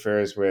that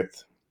interferes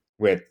with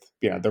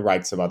the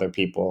rights of other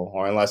people,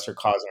 or unless you're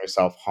causing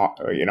yourself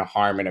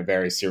harm in a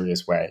very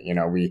serious way.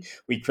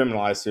 We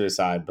criminalize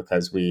suicide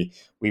because we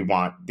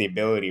want the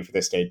ability for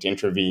the state to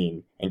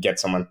intervene and get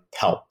someone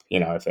help.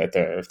 If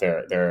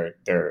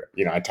they're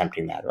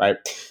attempting that, right?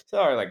 So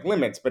there are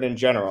limits, but in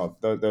general,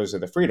 those are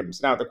the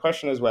freedoms. Now the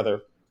question is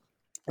whether,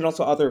 and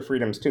also other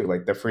freedoms too,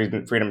 like the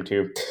freedom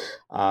to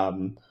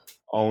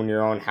own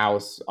your own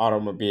house,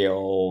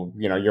 automobile,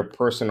 your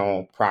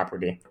personal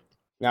property.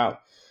 Now,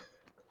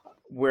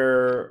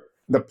 where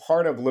the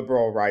part of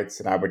liberal rights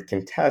that I would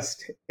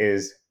contest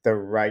is the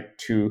right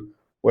to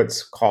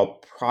what's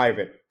called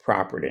private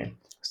property.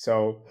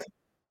 So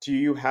do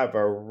you have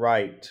a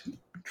right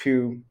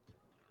to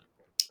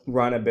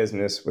run a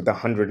business with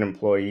 100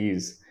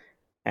 employees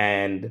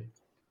and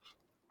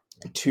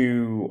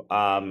to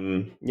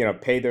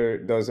pay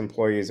those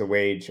employees a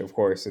wage, of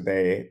course,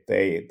 they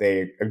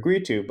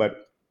agree to,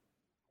 but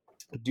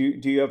do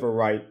you have a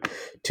right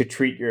to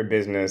treat your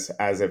business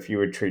as if you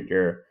would treat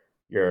your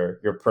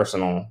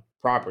personal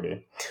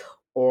property?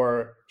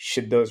 Or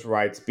should those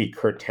rights be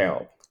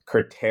curtailed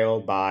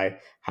by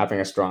having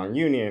a strong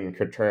union,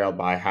 curtailed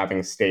by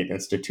having state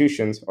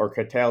institutions, or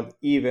curtailed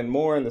even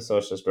more in the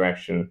socialist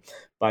direction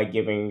by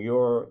giving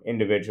your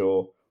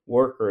individual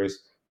workers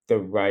the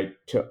right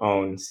to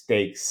own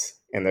stakes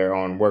in their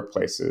own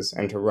workplaces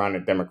and to run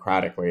it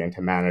democratically and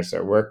to manage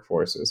their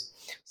workforces?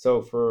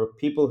 So for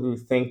people who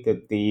think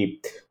that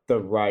the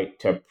right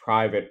to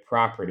private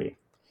property,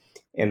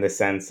 in the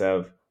sense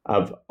of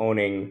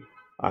owning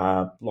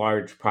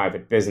large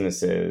private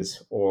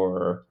businesses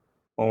or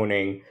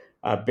owning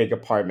big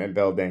apartment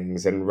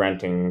buildings and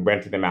renting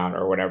them out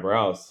or whatever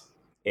else,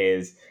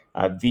 is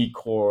the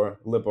core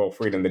liberal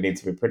freedom that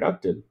needs to be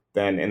protected,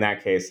 then in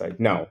that case,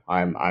 no,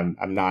 I'm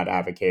not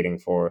advocating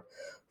for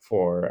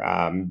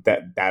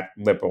that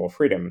liberal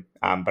freedom,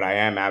 but I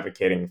am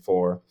advocating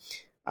for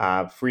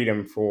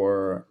freedom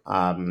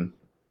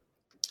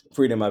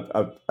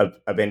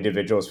of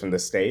individuals from the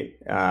state,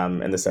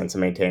 in the sense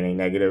of maintaining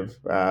negative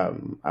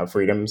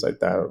freedoms, like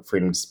the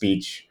freedom of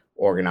speech,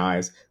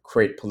 organize,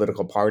 create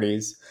political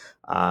parties,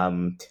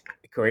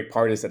 create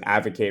parties that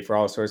advocate for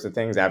all sorts of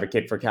things,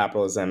 advocate for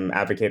capitalism,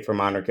 advocate for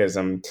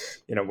monarchism,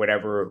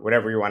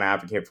 whatever you want to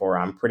advocate for.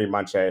 I'm pretty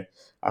much a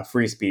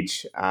free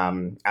speech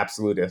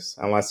absolutist,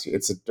 unless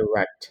it's a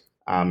direct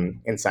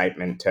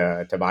incitement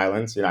to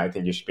violence. I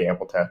think you should be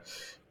able to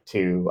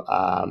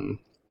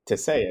to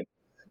say it.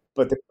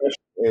 But the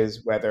question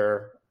is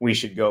whether we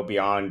should go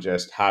beyond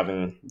just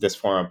having this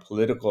form of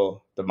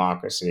political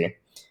democracy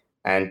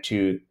and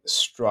to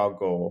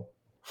struggle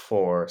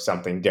for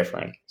something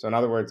different. So, in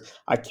other words,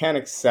 I can't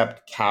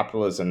accept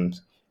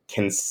capitalism's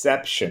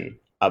conception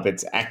of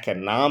its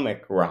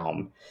economic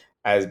realm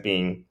as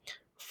being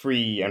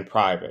free and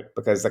private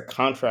because the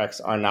contracts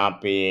are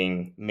not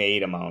being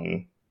made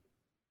among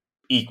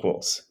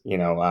equals.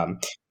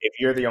 If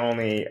you're the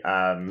only,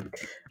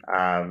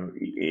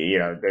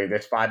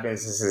 there's five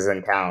businesses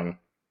in town.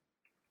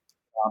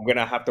 I'm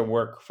gonna have to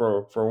work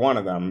for one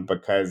of them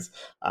because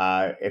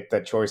if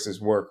the choice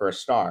is work or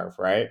starve,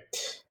 right?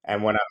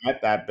 And when I'm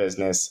at that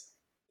business,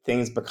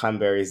 things become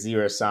very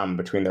zero sum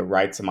between the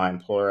rights of my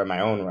employer and my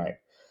own right.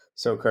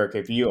 So, Kirk,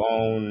 if you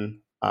own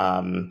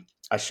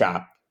a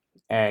shop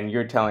and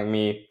you're telling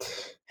me,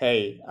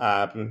 "Hey,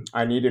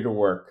 I needed to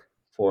work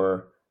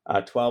for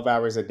 12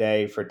 hours a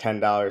day for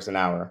 $10 an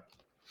hour,"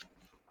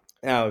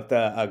 now if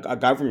a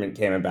government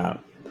came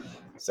about,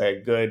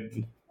 say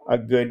a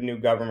good new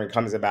government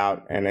comes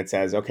about and it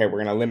says, okay,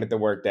 we're going to limit the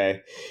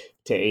workday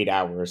to 8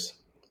 hours,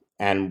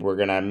 and we're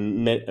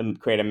going to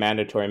create a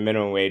mandatory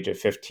minimum wage of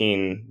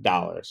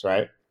 $15,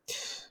 right?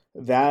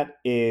 That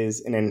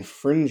is an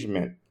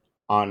infringement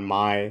on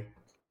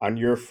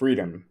your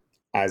freedom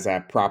as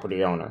a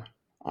property owner,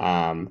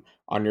 on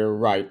your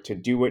right to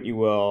do what you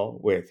will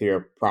with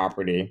your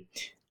property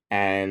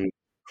and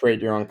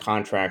create your own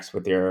contracts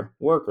with your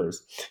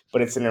workers.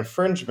 But it's an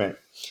infringement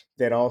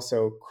that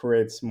also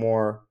creates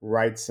more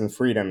rights and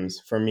freedoms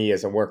for me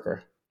as a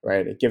worker,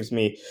 right? It gives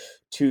me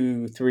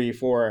 2, 3,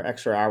 4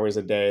 extra hours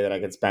a day that I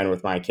could spend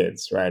with my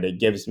kids, right? It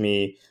gives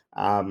me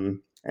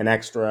an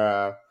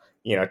extra,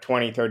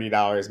 $20,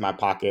 $30 in my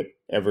pocket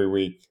every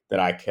week that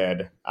I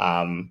could,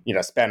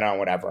 spend on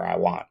whatever I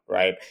want,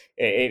 right?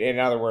 In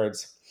other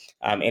words,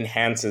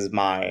 enhances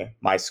my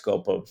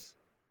scope of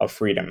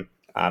freedom.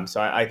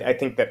 So I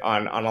think that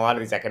on a lot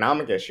of these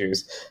economic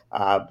issues,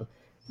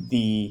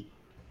 the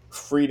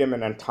freedom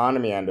and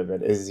autonomy end of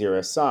it is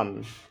zero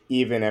sum,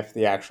 even if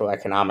the actual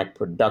economic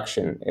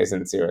production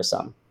isn't zero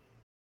sum.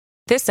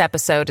 This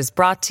episode is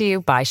brought to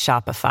you by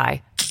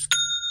Shopify.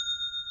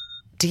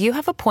 Do you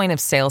have a point of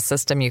sale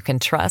system you can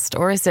trust,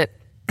 or is it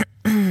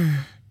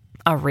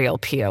a real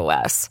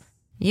POS?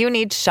 You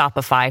need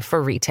Shopify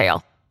for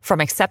retail. From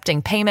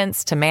accepting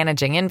payments to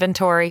managing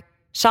inventory,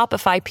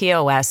 Shopify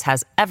POS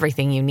has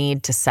everything you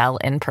need to sell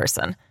in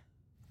person.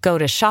 Go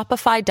to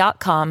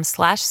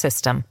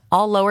shopify.com/system,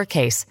 all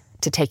lowercase,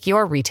 to take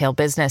your retail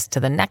business to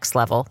the next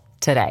level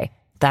today.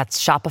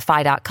 That's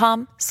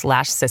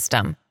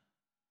shopify.com/system.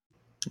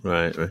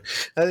 Right.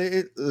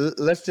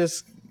 Let's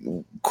just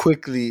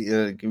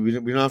quickly, we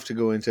don't have to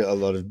go into a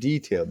lot of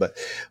detail, but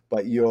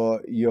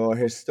your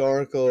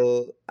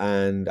historical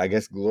and I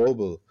guess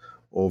global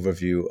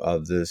overview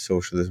of the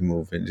socialist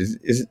movement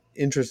is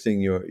interesting.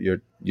 Your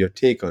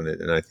take on it,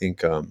 and I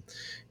think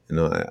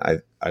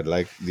I'd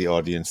like the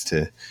audience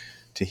to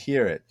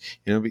hear it.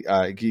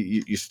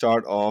 You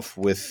start off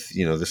with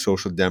the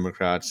Social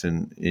Democrats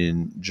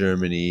in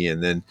Germany,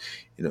 and then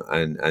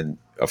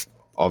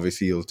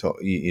obviously you'll talk.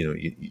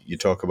 You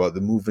talk about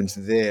the movements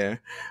there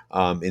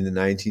in the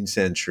 19th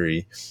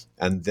century,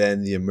 and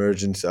then the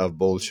emergence of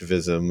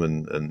Bolshevism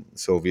and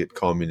Soviet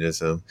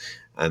communism,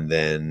 and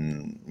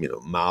then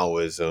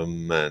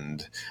Maoism,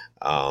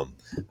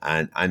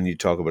 and you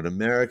talk about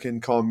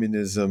American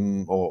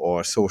communism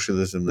or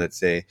socialism, let's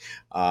say,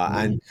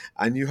 and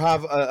you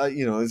have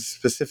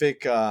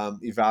specific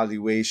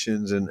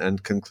evaluations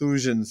and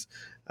conclusions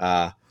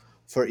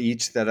for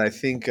each that I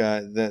think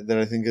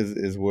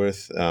is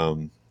worth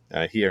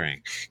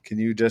hearing. Can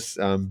you just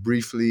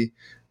briefly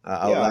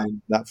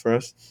outline that for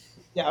us?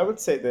 Yeah, I would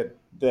say that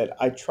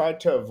I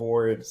tried to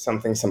avoid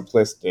something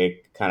simplistic,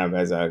 kind of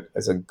as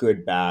a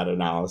good bad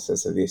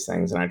analysis of these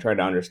things, and I tried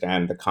to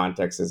understand the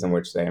contexts in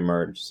which they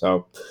emerge.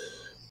 So,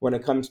 when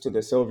it comes to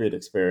the Soviet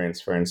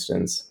experience, for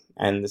instance,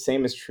 and the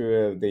same is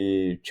true of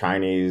the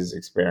Chinese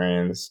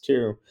experience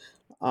too,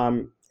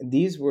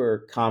 these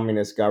were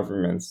communist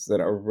governments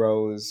that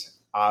arose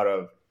out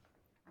of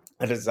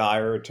a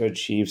desire to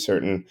achieve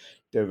certain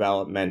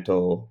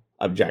developmental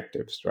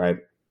objectives, right?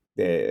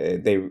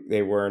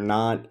 They were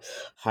not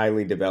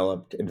highly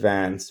developed,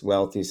 advanced,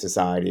 wealthy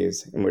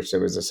societies in which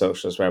there was a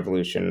socialist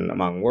revolution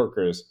among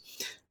workers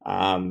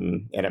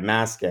at a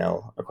mass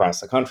scale across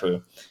the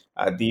country.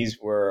 These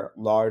were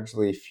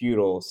largely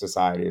feudal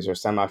societies or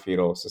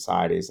semi-feudal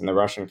societies. In the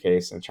Russian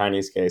case and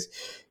Chinese case,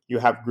 you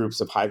have groups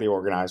of highly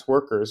organized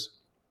workers,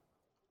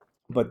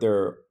 but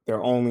they're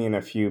only in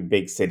a few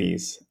big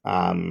cities.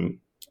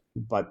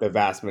 But the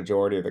vast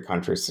majority of the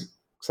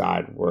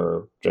countryside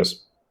were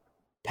just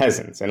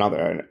peasants and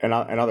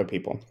other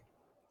people.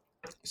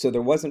 So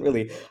there wasn't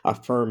really a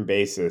firm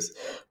basis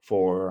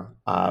for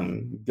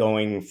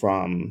going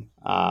from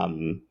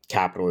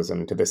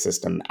capitalism to the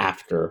system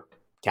after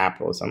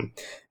capitalism.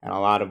 And a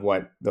lot of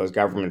what those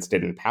governments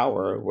did in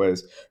power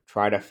was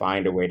try to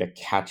find a way to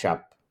catch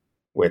up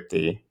with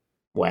the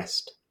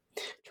West.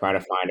 try to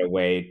find a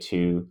way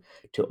to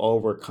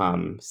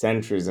overcome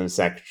centuries and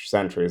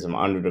centuries of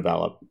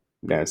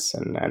underdevelopedness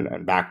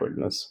and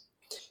backwardness.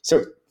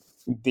 So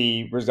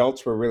the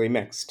results were really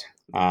mixed.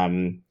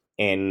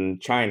 In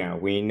China,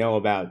 we know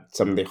about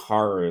some of the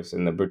horrors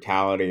and the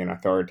brutality and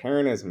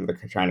authoritarianism of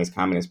the Chinese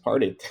Communist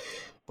Party.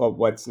 But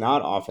what's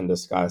not often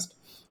discussed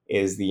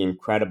is the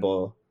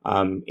incredible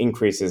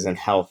increases in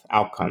health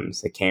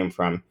outcomes that came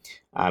from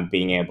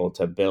being able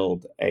to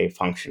build a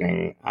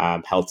functioning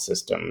health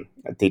system,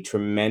 the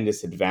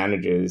tremendous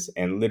advantages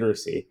in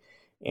literacy,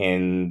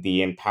 in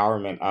the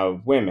empowerment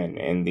of women,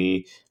 in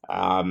the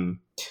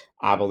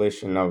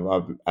abolition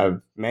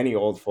of many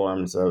old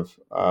forms of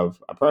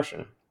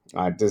oppression.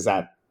 Does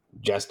that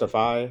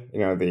justify, the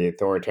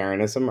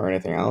authoritarianism or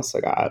anything else?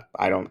 Like,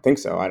 I don't think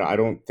so. I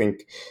don't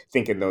think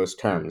in those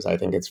terms. I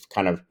think it's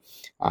kind of,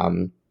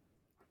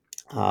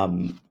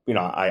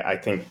 I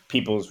think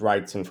people's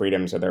rights and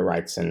freedoms are their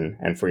rights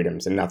and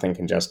freedoms, and nothing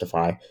can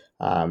justify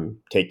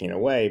taking it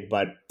away.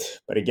 But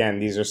again,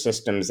 these are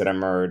systems that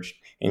emerged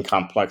in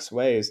complex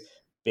ways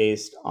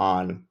based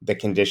on the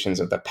conditions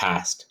of the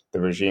past,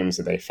 the regimes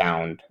that they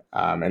found,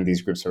 and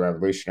these groups of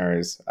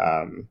revolutionaries,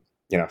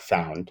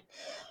 found.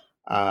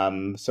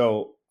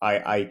 So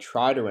I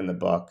try to, in the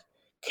book,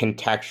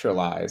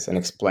 contextualize and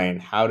explain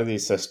how do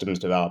these systems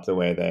develop the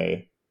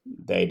way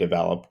they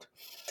developed.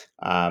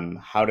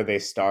 How do they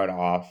start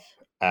off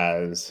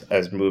as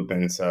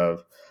movements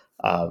of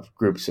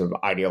groups of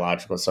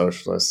ideological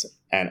socialists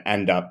and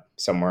end up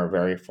somewhere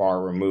very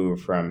far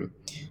removed from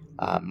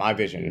my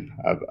vision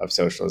of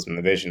socialism,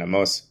 the vision of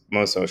most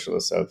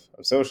socialists of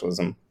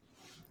socialism.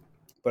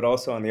 But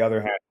also, on the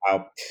other hand,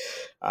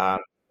 how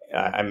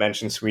I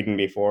mentioned Sweden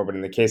before, but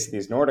in the case of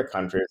these Nordic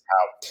countries,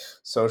 how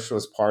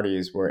socialist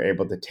parties were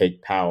able to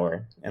take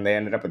power, and they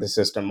ended up with a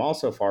system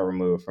also far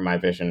removed from my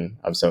vision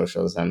of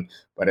socialism,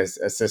 but a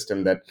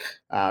system that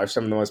are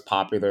some of the most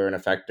popular and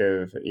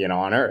effective,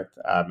 on earth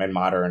in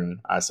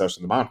modern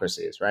social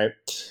democracies, right?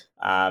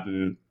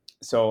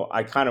 So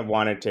I kind of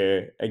wanted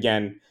to,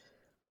 again,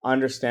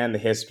 understand the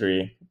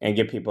history and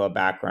give people a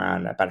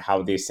background about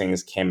how these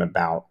things came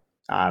about.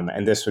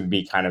 And this would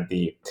be kind of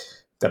the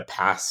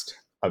past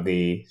of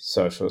the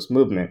socialist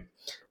movement,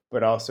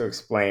 but also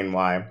explain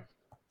why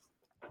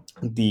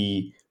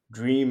the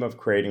dream of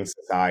creating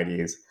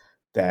societies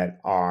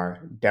that are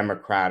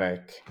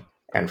democratic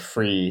and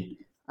free,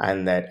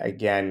 and that,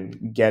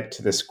 again, get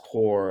to this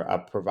core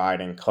of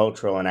providing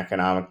cultural and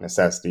economic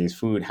necessities,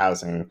 food,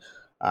 housing,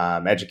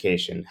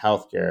 education,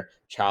 healthcare,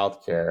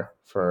 childcare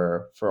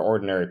for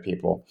ordinary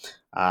people,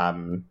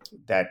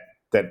 that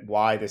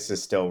why this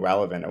is still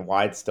relevant and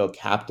why it still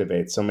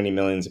captivates so many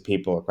millions of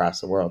people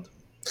across the world.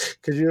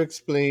 Could you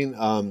explain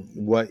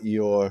what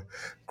your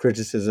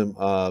criticism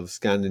of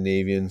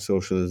Scandinavian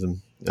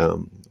socialism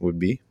would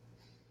be?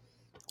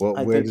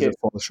 Where does it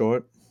fall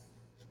short?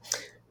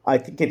 I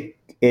think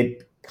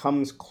it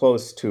comes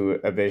close to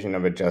a vision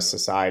of a just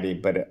society,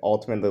 but it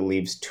ultimately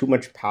leaves too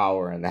much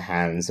power in the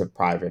hands of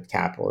private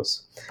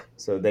capitalists.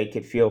 So they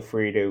could feel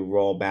free to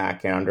roll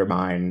back and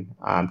undermine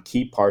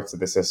key parts of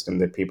the system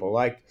that people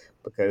like,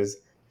 because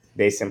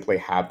they simply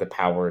have the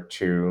power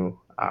to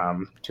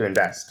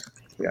invest.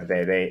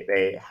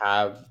 They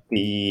have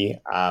the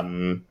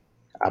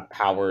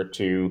power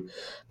to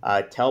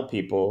tell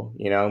people,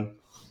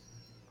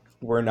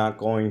 we're not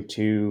going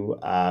to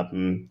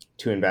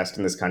invest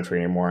in this country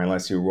anymore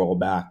unless you roll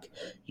back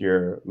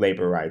your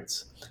labor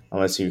rights,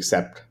 unless you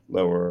accept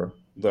lower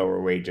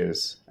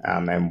wages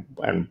and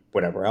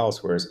whatever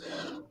else. Whereas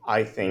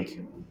I think,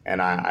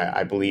 and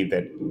I believe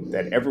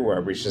that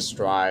everywhere we should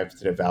strive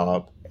to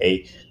develop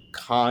a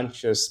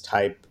conscious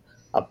type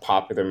of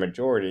popular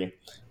majority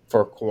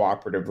for a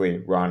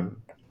cooperatively run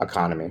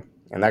economy.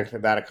 And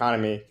that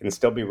economy can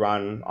still be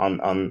run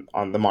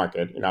on the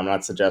market. I'm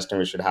not suggesting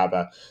we should have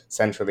a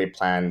centrally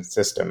planned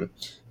system,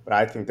 but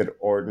I think that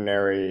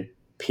ordinary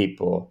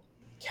people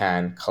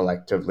can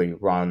collectively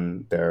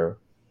run their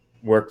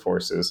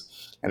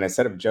workforces. And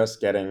instead of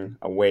just getting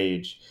a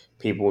wage,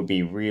 people would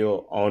be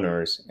real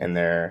owners in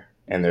their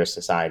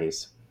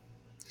societies.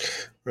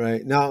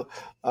 Right. Now,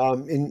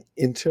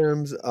 in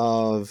terms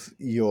of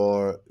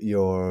your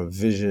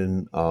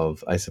vision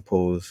of, I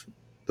suppose,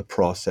 the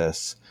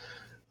process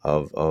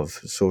of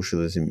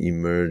socialism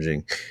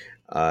emerging,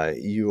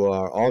 you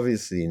are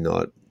obviously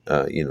not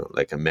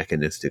like a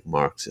mechanistic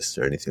Marxist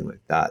or anything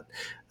like that,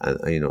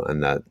 and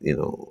and that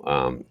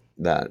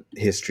that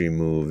history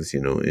moves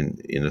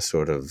in a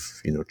sort of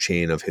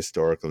chain of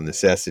historical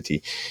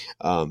necessity.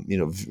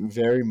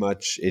 Very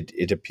much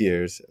it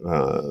appears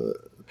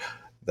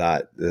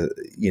that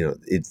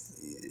it's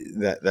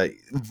that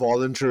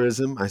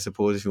voluntarism, I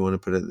suppose, if you want to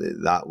put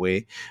it that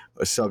way,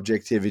 or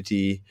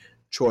subjectivity,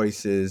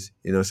 choices,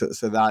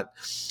 so that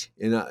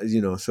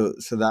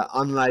so that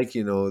unlike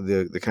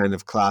the kind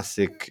of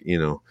classic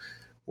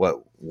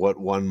what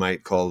one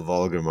might call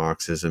vulgar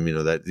Marxism,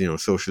 that,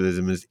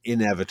 socialism is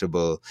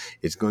inevitable.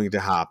 It's going to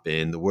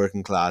happen. The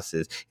working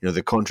classes,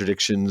 the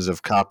contradictions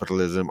of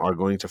capitalism are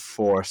going to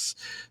force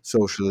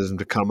socialism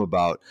to come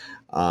about.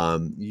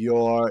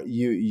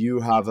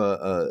 You have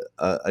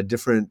a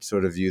different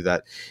sort of view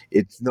that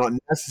it's not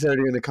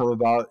necessarily going to come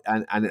about,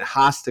 and it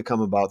has to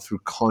come about through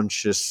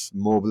conscious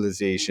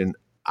mobilization,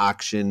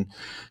 action,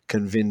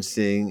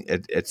 convincing,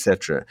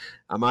 etc.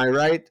 Am I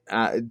right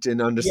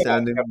in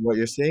understanding what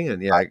you're saying?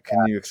 And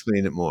can you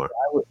explain it more?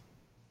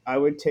 I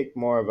would take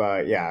more of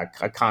a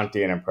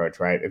Kantian approach,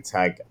 right? It's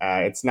like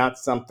it's not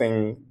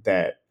something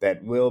that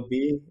will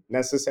be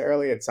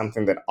necessarily. It's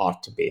something that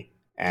ought to be,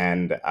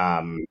 and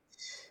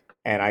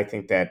I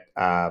think that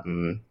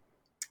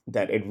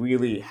that it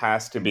really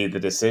has to be the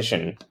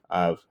decision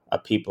of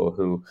people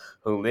who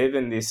live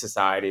in these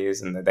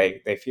societies, and that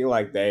they feel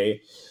like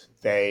they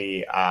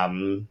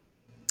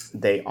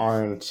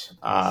aren't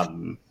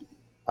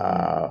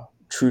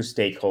true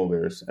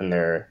stakeholders in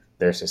their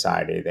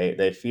society.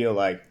 They feel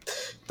like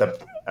the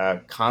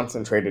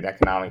concentrated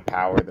economic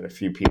power that a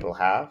few people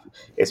have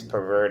is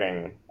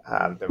perverting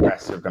the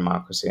rest of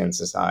democracy and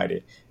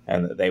society,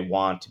 and that they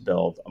want to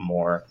build a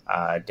more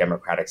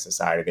democratic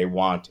society. They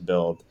want to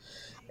build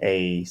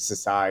a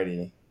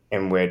society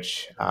in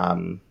which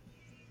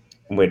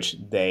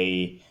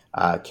they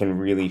can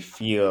really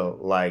feel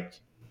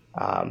like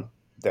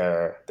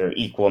they're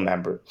equal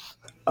member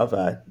of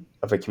a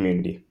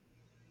community.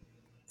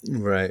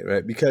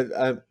 Right. Because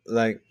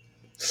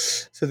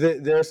so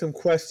there are some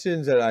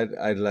questions that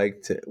I'd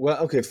like to. Well,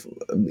 okay.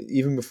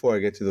 Even before I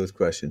get to those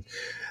questions,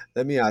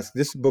 let me ask.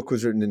 This book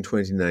was written in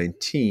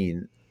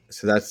 2019,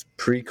 so that's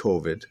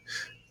pre-COVID,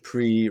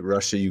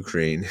 pre-Russia,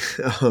 Ukraine.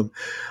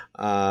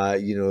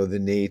 The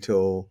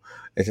NATO,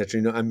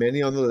 etc. And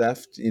many on the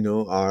left,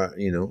 are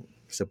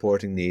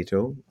supporting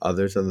NATO.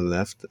 Others on the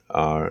left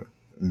are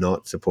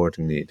not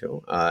supporting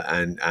NATO,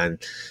 and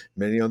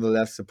many on the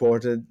left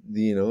supported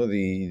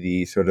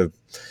the sort of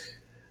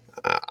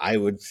I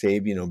would say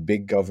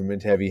big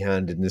government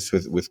heavy-handedness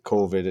with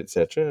COVID,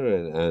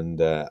 etc. And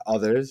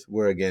others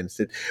were against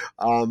it.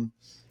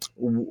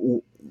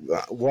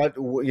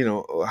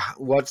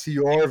 What's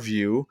your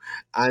view,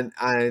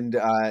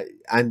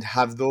 and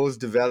have those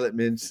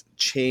developments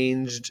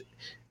changed,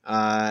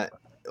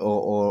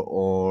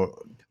 or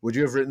would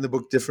you have written the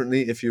book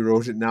differently if you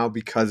wrote it now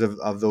because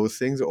of those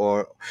things,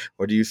 or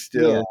do you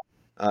still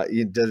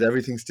does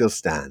everything still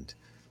stand?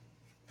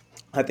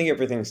 I think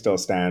everything still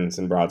stands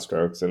in broad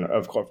strokes, and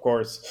of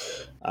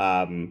course,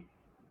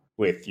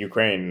 with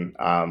Ukraine,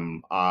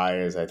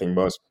 as I think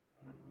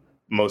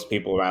most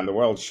people around the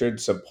world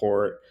should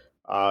support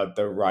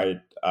the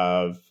right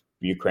of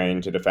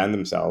Ukraine to defend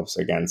themselves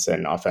against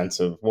an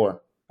offensive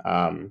war.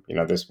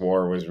 This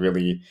war was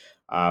really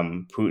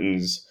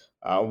Putin's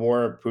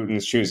war of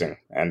Putin's choosing,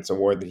 and it's a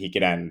war that he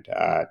could end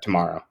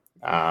tomorrow.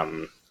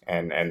 I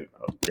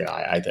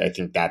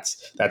think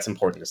that's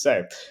important to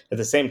say. At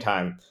the same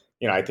time,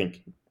 I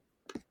think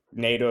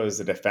NATO is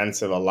a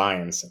defensive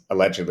alliance,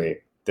 allegedly,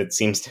 that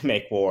seems to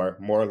make war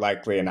more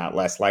likely and not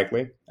less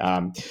likely.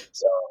 So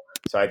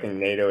I think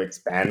NATO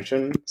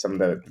expansion, some of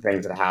the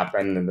things that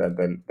happened in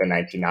the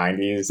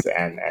 1990s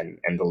and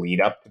the lead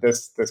up to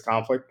this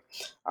conflict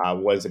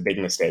was a big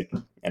mistake,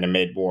 and it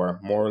made war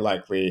more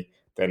likely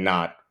than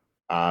not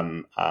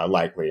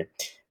likely.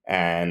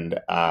 And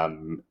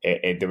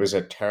there was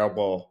a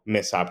terrible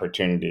missed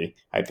opportunity,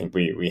 I think,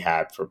 we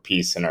had for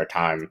peace in our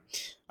time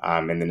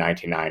in the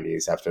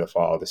 1990s after the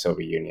fall of the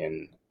Soviet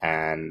Union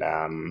and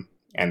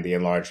the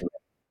enlargement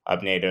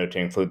of NATO to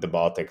include the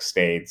Baltic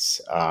states.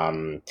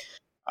 And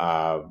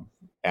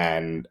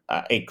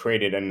it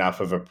created enough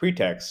of a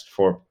pretext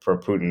for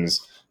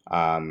Putin's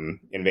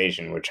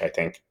invasion, which I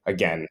think,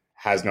 again,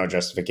 has no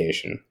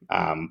justification.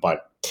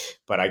 But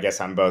I guess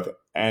I'm both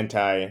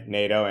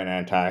anti-NATO and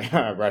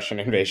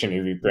anti-Russian invasion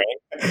of Ukraine,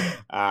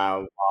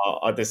 while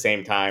at the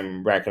same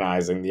time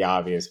recognizing the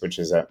obvious, which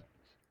is that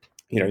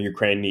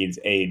Ukraine needs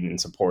aid and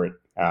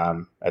support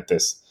at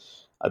this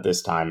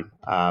time.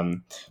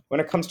 When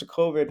it comes to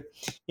COVID,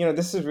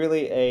 this is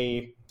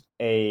really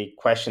a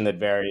question that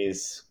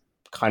varies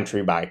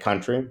country by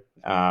country,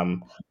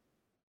 and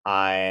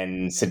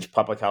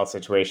public health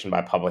situation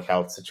by public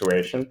health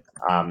situation.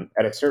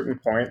 At a certain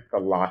point, the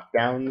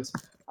lockdowns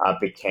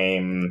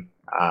became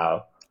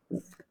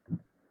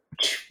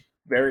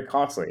very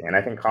costly, and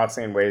I think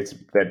costly in ways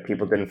that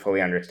people didn't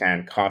fully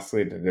understand.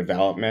 Costly to the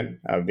development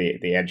of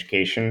the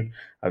education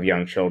of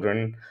young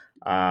children.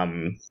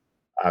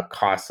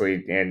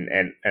 Costly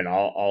in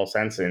all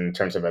sense in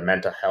terms of a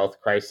mental health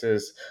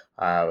crisis.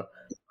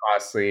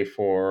 Costly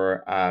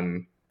for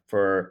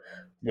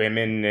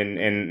women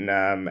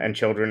and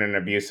children in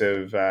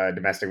abusive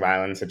domestic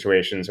violence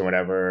situations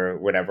or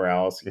whatever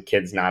else, and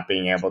kids not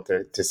being able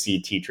to see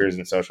teachers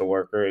and social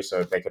workers so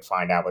that they could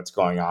find out what's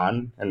going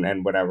on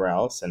and whatever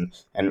else. And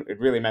it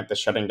really meant the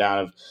shutting down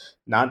of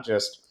not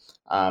just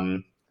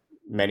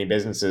many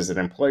businesses that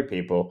employ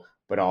people,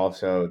 but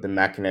also the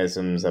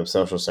mechanisms of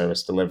social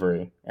service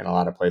delivery in a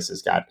lot of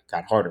places got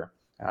harder.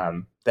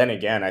 Then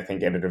again, I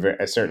think at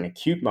a certain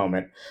acute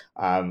moment,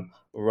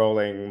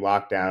 rolling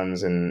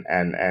lockdowns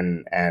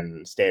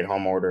and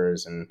stay-at-home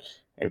orders and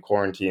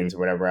quarantines,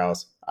 whatever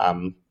else,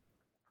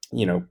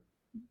 you know,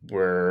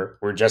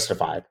 were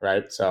justified,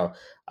 right? So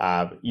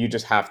you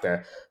just have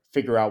to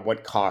figure out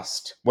what's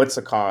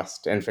the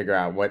cost, and figure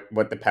out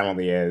what the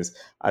penalty is,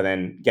 and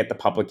then get the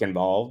public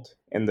involved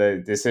in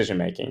the decision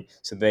making,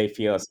 so they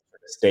feel a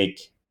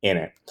stake in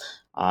it.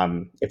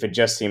 If it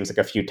just seems like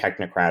a few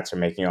technocrats are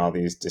making all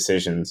these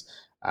decisions,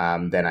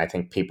 then I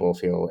think people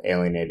feel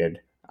alienated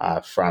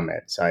from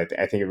it. So I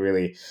think it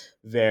really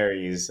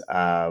varies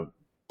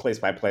place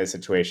by place,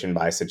 situation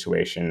by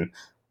situation.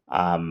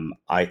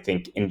 I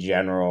think in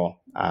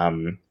general,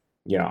 I'm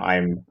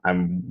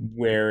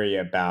wary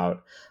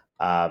about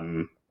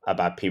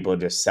people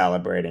just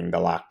celebrating the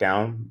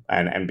lockdown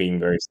and being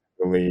very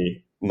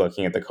simply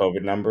looking at the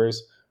COVID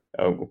numbers.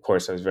 Of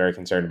course, I was very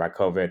concerned about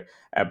COVID,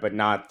 but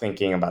not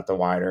thinking about the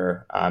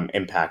wider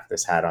impact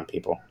this had on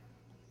people.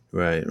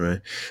 Right,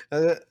 right.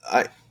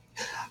 I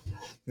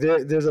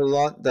there's a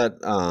lot that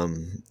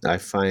I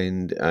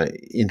find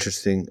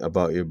interesting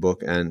about your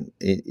book, and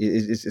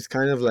it's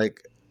kind of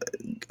like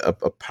a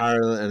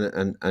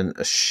parallel and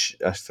a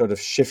sort of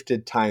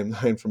shifted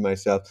timeline for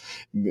myself,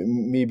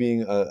 me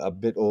being a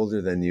bit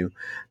older than you,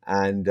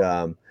 and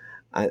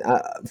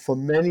for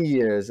many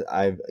years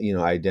I've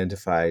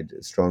identified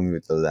strongly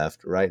with the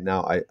left. Right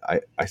now,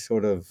 I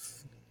sort of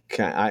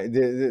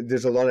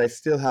there's a lot I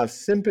still have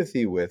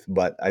sympathy with,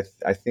 but I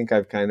think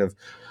I've kind of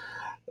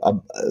uh,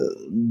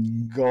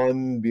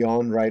 gone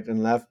beyond right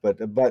and left, but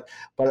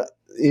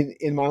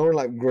in my own,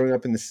 like, growing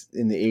up in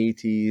the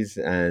 80s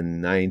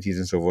and 90s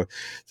and so forth.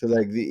 So,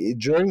 like,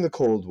 during the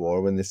Cold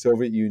War, when the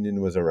Soviet Union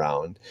was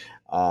around,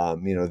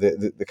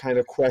 the kind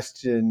of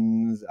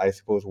questions I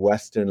suppose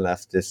Western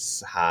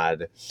leftists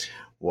had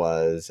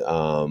was, there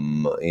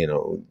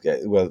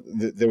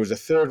was a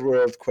third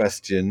world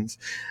questions,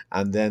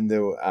 and then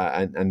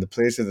and the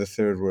place of the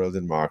third world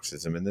in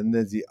Marxism, and then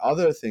there's the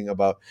other thing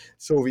about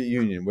Soviet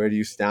Union. Where do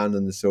you stand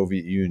on the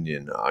Soviet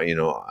Union?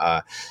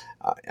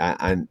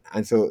 And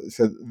so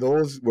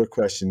those were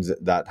questions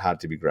that had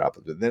to be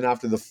grappled with. Then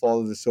after the fall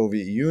of the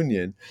Soviet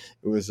Union,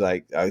 it was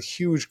like a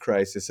huge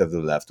crisis of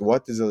the left.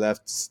 What does the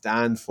left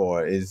stand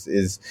for?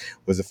 Was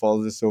the fall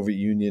of the Soviet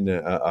Union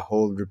a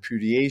whole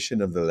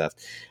repudiation of the left?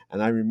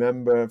 And I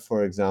remember,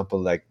 for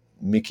example, like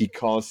Mickey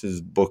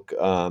Koss's book,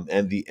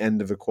 and the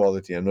End of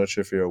Equality. I'm not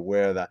sure if you're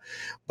aware of that,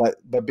 but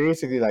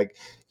basically, like,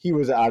 he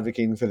was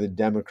advocating for the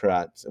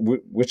Democrats,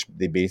 which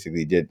they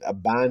basically did,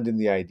 abandon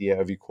the idea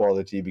of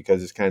equality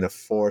because it's kind of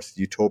forced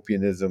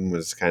utopianism,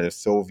 was kind of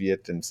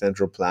Soviet and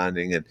central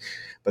planning,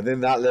 but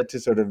then that led to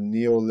sort of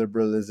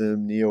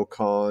neoliberalism,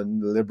 neocon,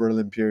 liberal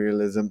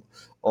imperialism,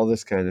 all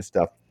this kind of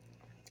stuff,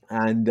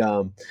 and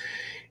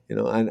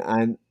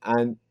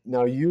and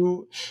now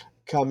you,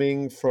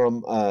 coming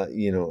from a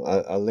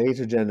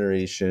later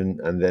generation,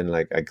 and then,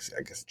 like, I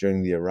guess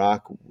during the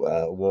Iraq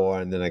war,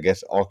 and then I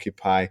guess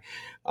Occupy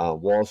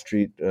Wall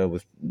Street,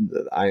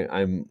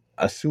 I'm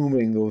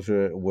assuming those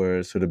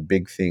were sort of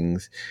big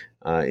things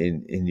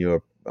in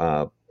your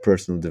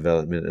personal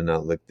development and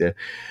outlook there.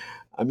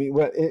 I mean,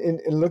 well, in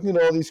looking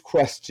at all these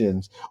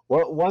questions,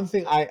 one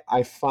thing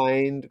I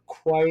find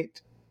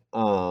quite,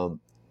 I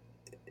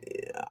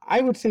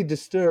would say,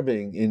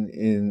 disturbing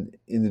in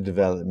the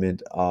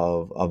development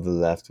of the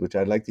left, which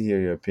I'd like to hear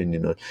your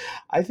opinion on.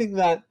 I think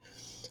that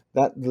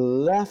the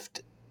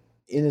left,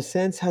 in a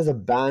sense, has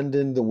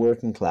abandoned the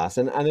working class.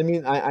 And I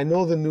mean, I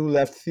know the new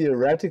left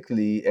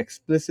theoretically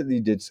explicitly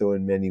did so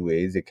in many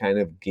ways. It kind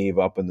of gave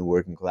up on the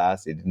working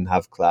class. It didn't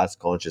have class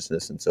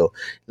consciousness, and so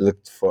it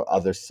looked for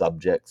other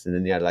subjects. And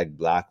then you had, like,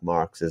 black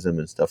Marxism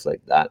and stuff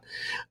like that.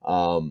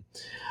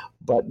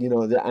 But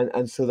so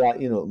that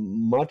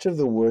much of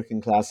the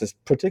working classes,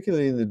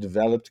 particularly in the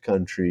developed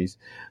countries,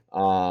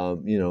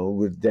 would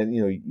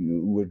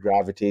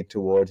gravitate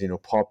towards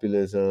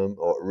populism,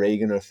 or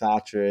Reagan or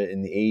Thatcher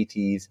in the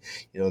 80s,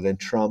 then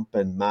Trump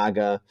and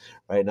MAGA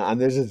right now.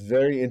 And there's this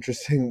very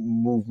interesting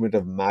movement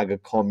of MAGA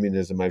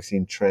communism I've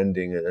seen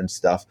trending and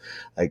stuff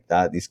like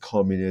that. These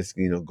communists,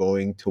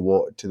 going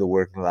to the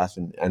working class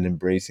and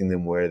embracing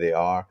them where they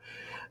are.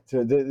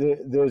 So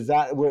there's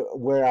that.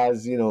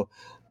 Whereas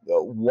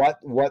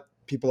what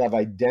people have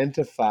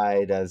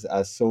identified as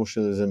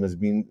socialism has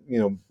been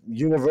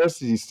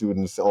university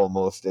students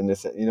almost in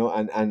this,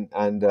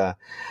 and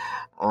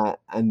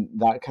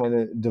that kind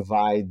of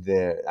divide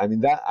there. I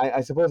mean, that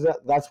I suppose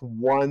that's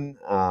one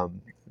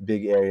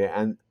big area.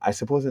 And I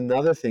suppose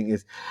another thing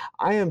is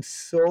I am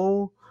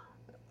still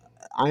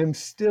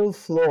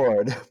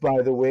floored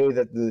by the way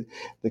that the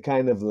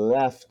kind of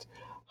left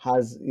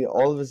has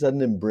all of a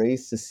sudden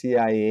embraced the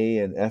CIA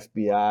and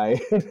FBI,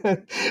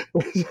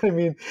 which, I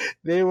mean,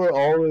 they were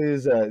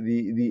always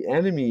the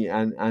enemy,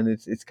 and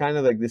it's kind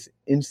of like this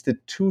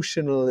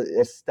institutional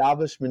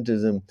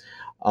establishmentism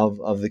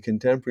of the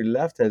contemporary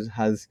left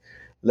has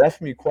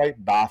left me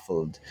quite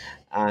baffled,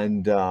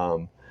 and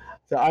so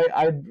So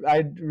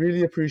I'd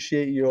really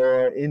appreciate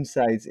your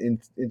insights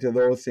into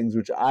those things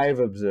which I've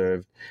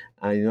observed,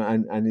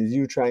 and as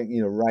you try,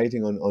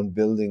 writing on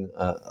building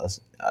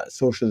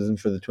socialism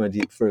for the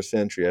 21st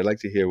century. I'd like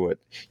to hear what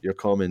your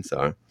comments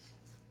are.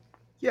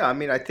 Yeah, I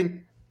mean, I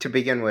think to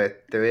begin with,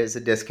 there is a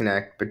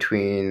disconnect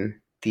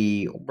between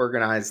the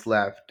organized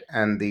left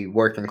and the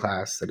working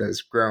class that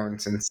has grown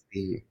since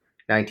the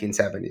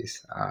 1970s.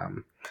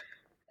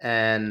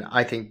 And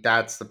I think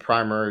that's the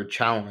primary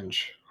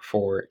challenge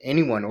for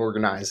anyone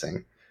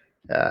organizing,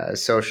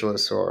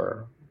 socialists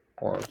or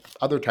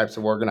other types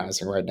of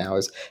organizing right now,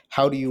 is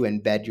how do you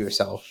embed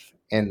yourself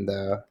in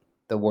the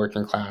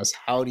working class?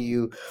 How do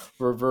you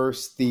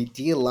reverse the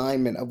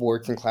de-alignment of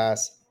working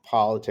class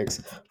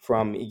politics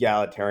from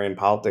egalitarian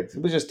politics?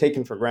 It was just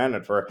taken for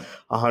granted for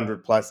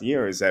 100+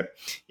 years that,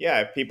 yeah,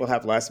 if people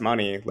have less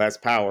money, less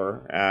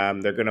power,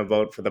 they're going to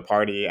vote for the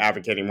party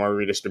advocating more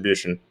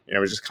redistribution. It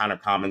was just kind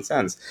of common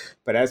sense.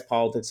 But as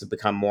politics has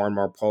become more and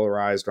more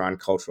polarized around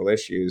cultural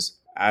issues,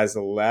 as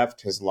the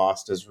left has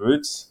lost its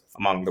roots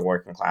among the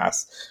working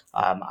class,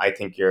 I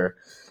think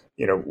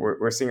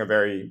we're seeing a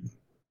very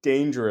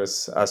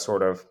dangerous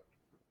sort of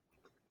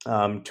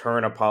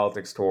turn of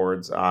politics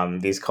towards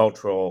these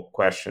cultural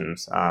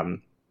questions,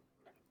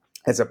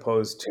 as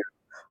opposed to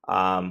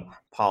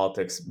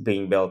politics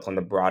being built on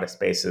the broadest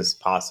basis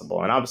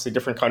possible. And obviously,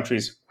 different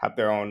countries have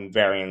their own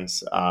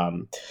variants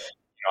of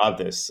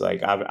this.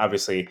 Like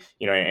obviously,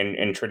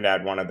 in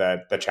Trinidad, one of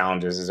the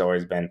challenges has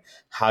always been,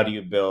 how do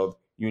you build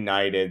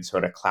united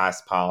sort of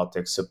class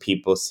politics so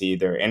people see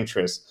their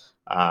interests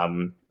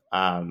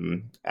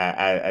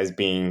as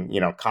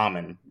being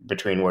common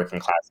between working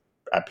class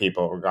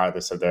people,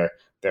 regardless of their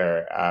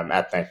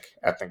ethnic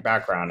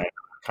background, and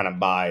kind of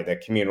buy the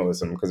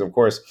communalism. Because of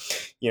course,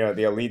 the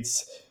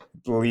elites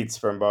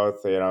from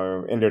both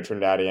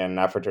Indo-Trinidadian and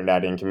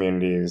Afro-Trinidadian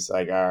communities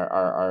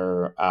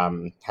are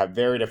have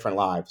very different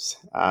lives.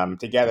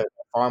 Together,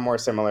 far more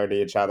similar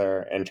to each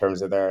other in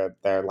terms of their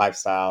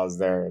lifestyles,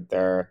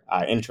 their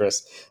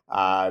interests,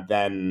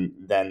 than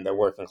the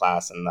working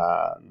class and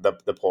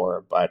the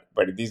poor. But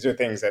these are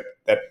things that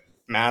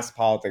mass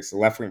politics,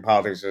 left-wing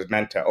politics, is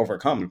meant to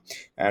overcome.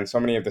 And so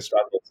many of the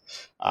struggles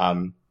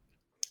of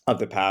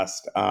the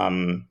past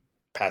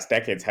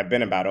decades have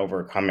been about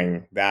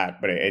overcoming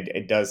that. But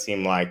it does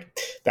seem like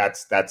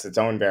that's its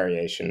own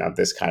variation of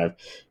this kind of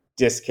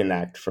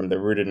disconnect from the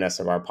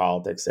rootedness of our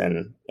politics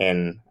in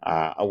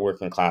a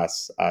working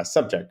class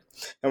subject.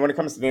 And when it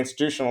comes to the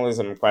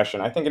institutionalism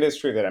question, I think it is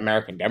true that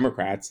American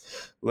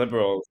Democrats,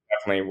 liberals,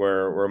 definitely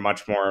were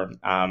much more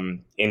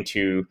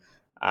into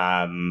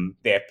the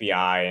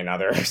FBI and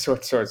other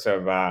sorts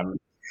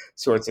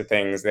of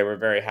things. They were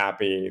very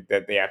happy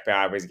that the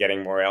FBI was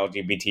getting more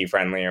LGBT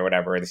friendly or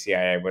whatever. The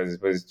CIA was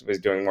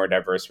doing more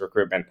diverse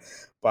recruitment.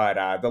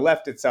 But the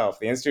left itself,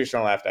 the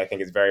institutional left, I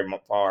think is very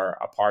far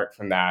apart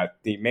from that.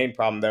 The main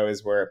problem, though,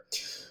 is we're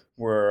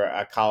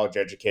a college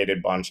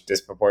educated bunch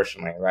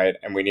disproportionately, right?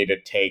 And we need to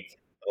take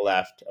the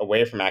left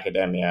away from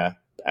academia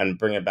and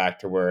bring it back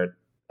to where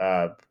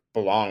it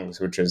belongs,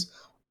 which is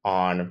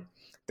on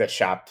the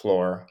shop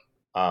floor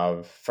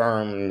of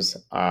firms,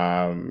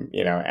 and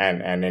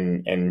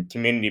in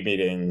community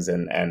meetings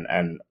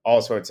and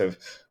all sorts of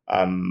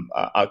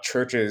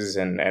churches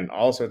and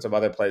all sorts of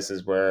other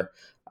places where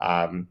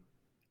I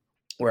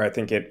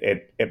think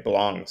it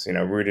belongs,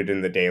 rooted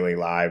in the daily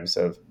lives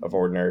of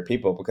ordinary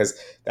people, because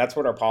that's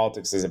what our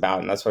politics is about,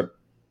 and that's what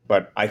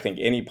I think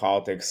any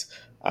politics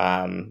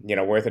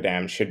worth a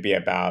damn should be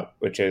about,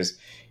 which is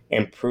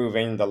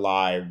improving the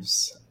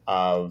lives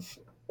of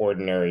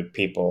ordinary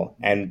people,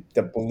 and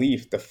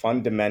the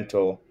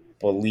fundamental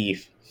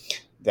belief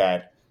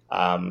that,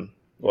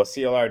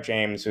 C.L.R.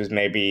 James was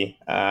maybe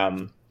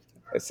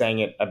saying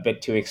it a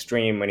bit too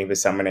extreme when he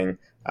was summoning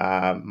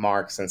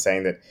Marx and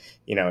saying that,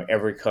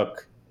 every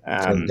cook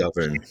should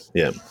govern,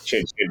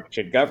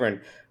 should govern,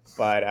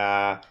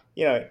 but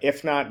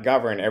if not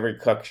govern, every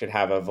cook should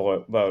have a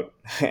vote,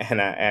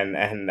 and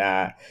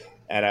a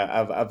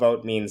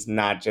vote means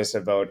not just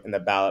a vote in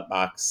the ballot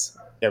box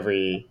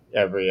every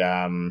 5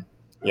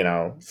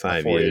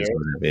 4 years.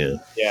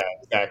 Yeah,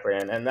 exactly.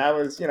 And that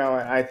was,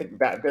 I think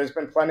that there's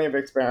been plenty of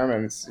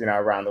experiments,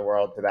 around the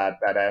world to that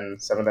end.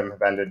 Some of them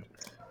have ended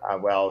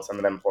well, some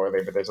of them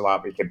poorly, but there's a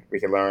lot we could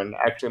learn.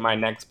 Actually, my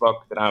next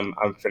book that I'm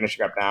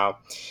finishing up now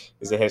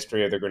is the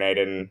history of the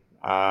Grenadian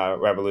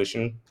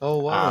Revolution. Oh,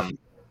 wow.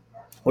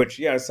 Which,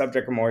 a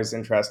subject I'm always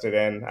interested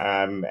in.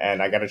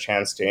 And I got a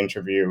chance to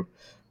interview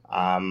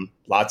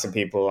lots of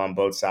people on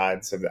both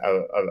sides of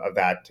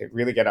that to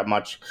really get a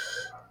much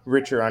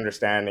richer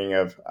understanding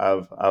of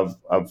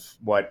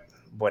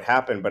what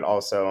happened, but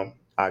also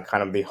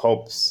kind of the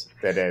hopes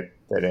that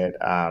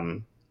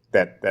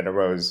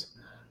arose.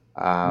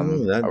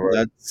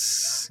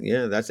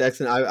 That's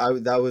excellent.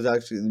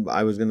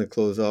 I was going to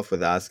close off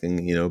with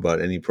asking,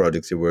 about any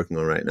projects you're working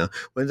on right now.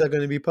 When's that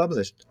going to be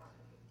published?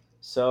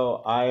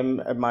 So I'm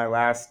at my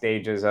last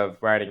stages of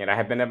writing it. I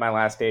have been at my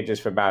last stages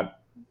for about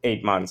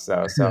 8 months,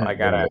 though. So I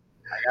gotta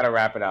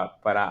wrap it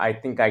up. But I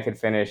think I could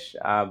finish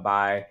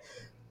by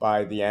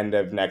by the end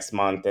of next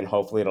month, and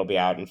hopefully it'll be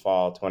out in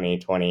fall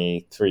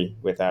 2023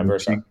 with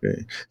Verso.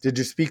 Okay. Did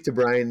you speak to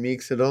Brian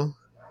Meeks at all?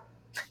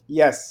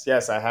 Yes,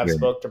 I have Yeah.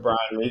 spoke to Brian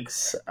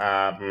Meeks,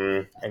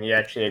 and he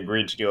actually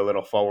agreed to do a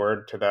little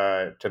forward to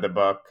the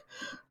book.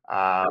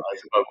 I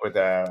spoke with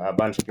a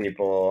bunch of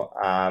people,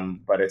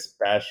 but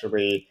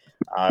especially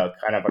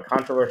kind of a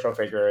controversial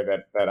figure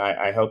that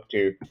I hope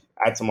to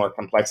add some more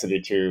complexity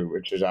to,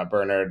 which is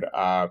Bernard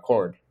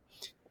Cord,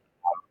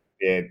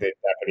 the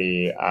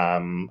deputy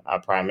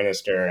prime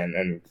minister,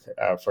 and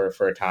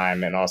for a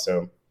time, and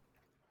also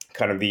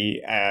kind of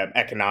the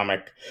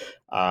economic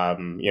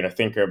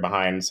thinker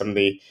behind some of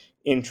the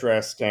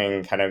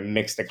interesting kind of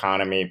mixed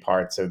economy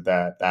parts of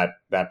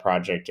that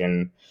project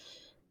in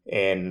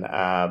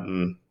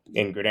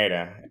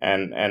Grenada.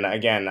 And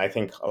again, I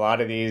think a lot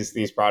of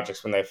these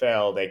projects, when they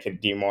fail, they could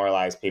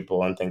demoralize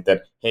people and think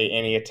that, hey,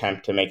 any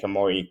attempt to make a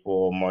more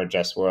equal, more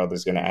just world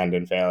is going to end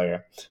in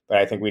failure. But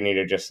I think we need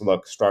to just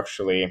look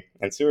structurally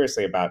and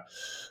seriously about,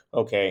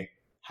 okay,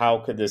 how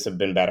could this have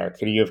been better?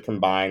 Could you have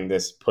combined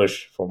this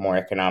push for more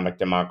economic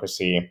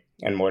democracy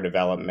and more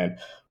development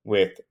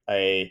with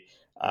a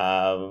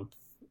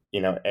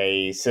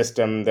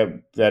system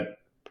that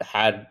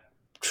had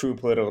true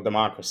political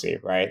democracy,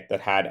 right? That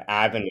had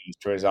avenues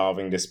to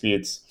resolving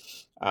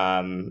disputes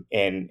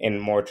in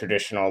more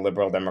traditional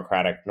liberal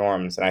democratic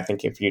norms. And I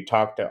think if you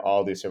talk to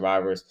all these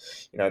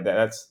survivors,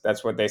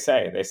 that's what they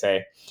say. They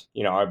say,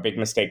 our big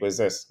mistake was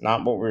this,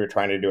 not what we were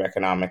trying to do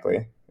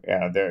economically.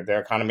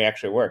 Their economy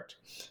actually worked.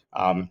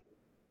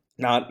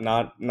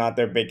 Not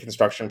their big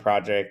construction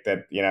project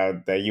that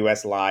the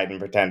U.S. lied and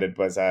pretended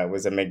was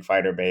a MiG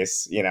fighter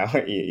base.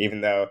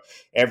 Even though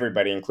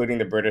everybody, including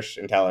the British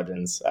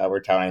intelligence, were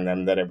telling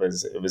them that it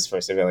was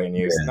for civilian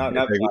use. Yeah, Not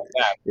like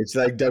that. It's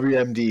like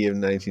WMD in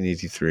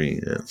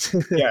 1983.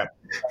 Yeah.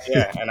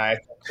 Yeah, and I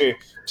think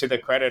to the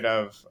credit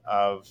of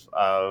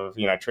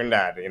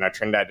Trinidad,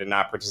 Trinidad did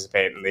not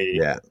participate in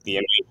the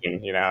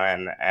invasion,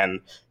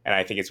 and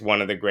I think it's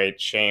one of the great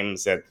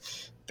shames that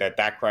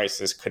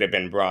crisis could have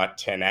been brought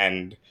to an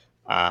end,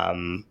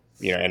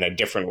 in a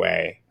different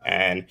way.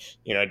 And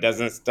it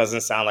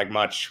doesn't sound like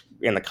much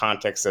in the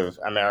context of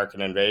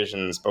American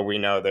invasions, but we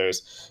know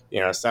there's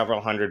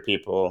several hundred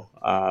people,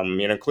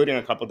 including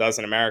a couple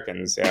dozen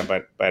Americans,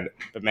 but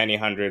many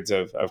hundreds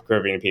of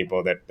Caribbean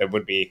people that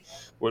would be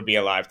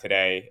alive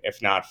today if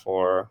not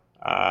for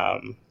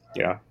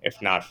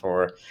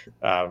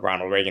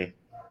Ronald Reagan.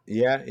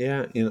 Yeah.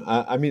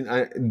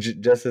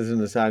 Just as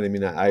an aside,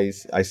 I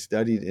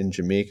studied in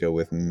Jamaica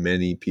with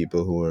many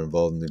people who were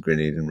involved in the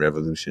Grenadian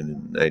Revolution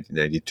in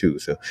 1992.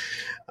 So,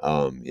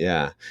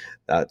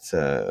 that's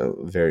a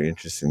very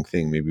interesting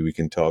thing. Maybe we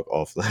can talk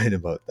offline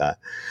about that.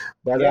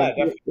 But I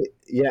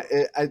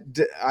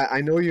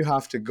know you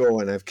have to go,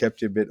 and I've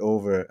kept you a bit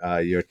over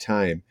your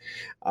time.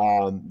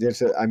 So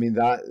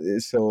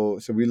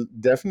we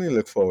definitely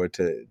look forward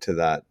to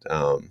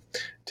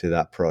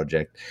that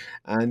project,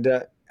 and.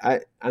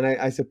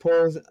 I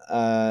suppose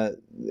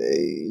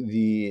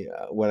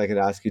what I could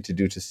ask you to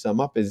do to sum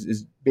up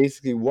is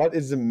basically, what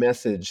is the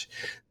message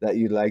that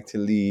you'd like to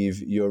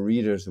leave your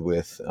readers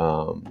with,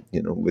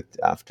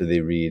 after they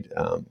read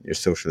your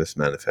Socialist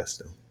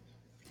Manifesto?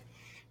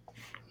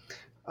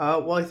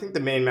 Well, I think the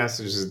main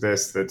message is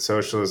this: that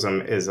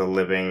socialism is a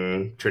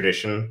living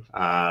tradition,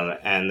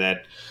 and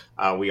that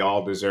we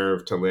all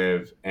deserve to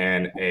live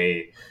in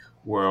a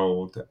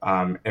world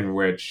in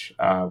which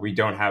we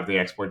don't have the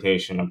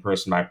exploitation of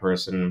person by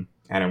person,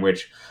 and in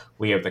which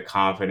we have the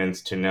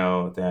confidence to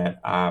know that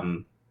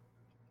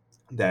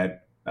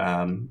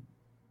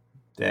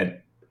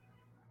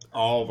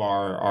all of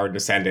our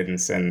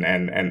descendants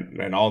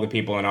and all the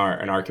people in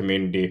our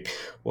community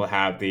will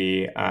have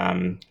the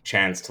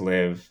chance to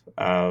live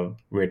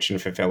rich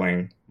and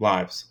fulfilling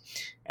lives.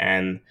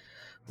 And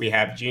we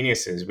have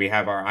geniuses. We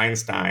have our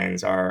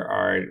Einsteins,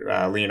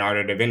 our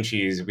Leonardo da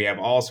Vinci's. We have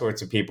all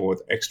sorts of people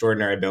with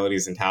extraordinary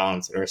abilities and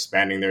talents that are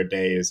spending their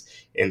days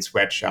in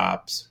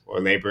sweatshops or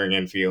laboring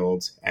in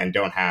fields and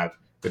don't have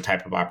the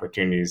type of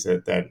opportunities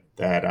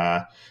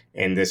that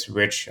in this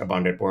rich,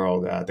 abundant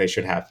world they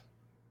should have.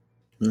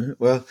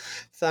 Well,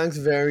 thanks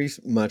very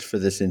much for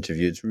this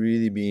interview. It's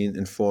really been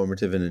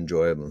informative and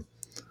enjoyable.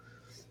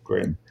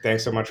 Great.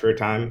 Thanks so much for your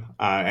time.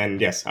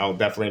 And yes, I'll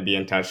definitely be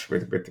in touch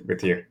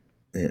with you.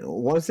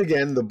 Once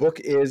again, the book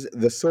is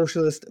The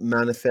Socialist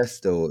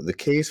Manifesto, The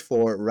Case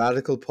for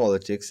Radical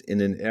Politics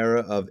in an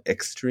Era of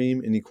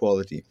Extreme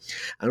Inequality.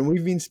 And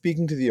we've been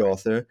speaking to the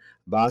author,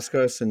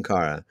 Bhaskar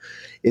Sankara.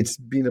 It's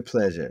been a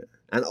pleasure.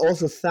 And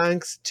also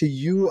thanks to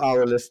you,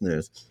 our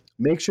listeners.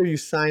 Make sure you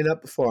sign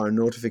up for our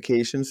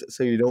notifications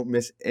so you don't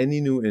miss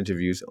any new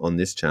interviews on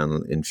this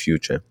channel in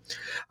future.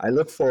 I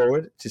look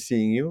forward to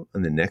seeing you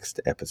on the next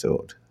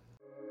episode.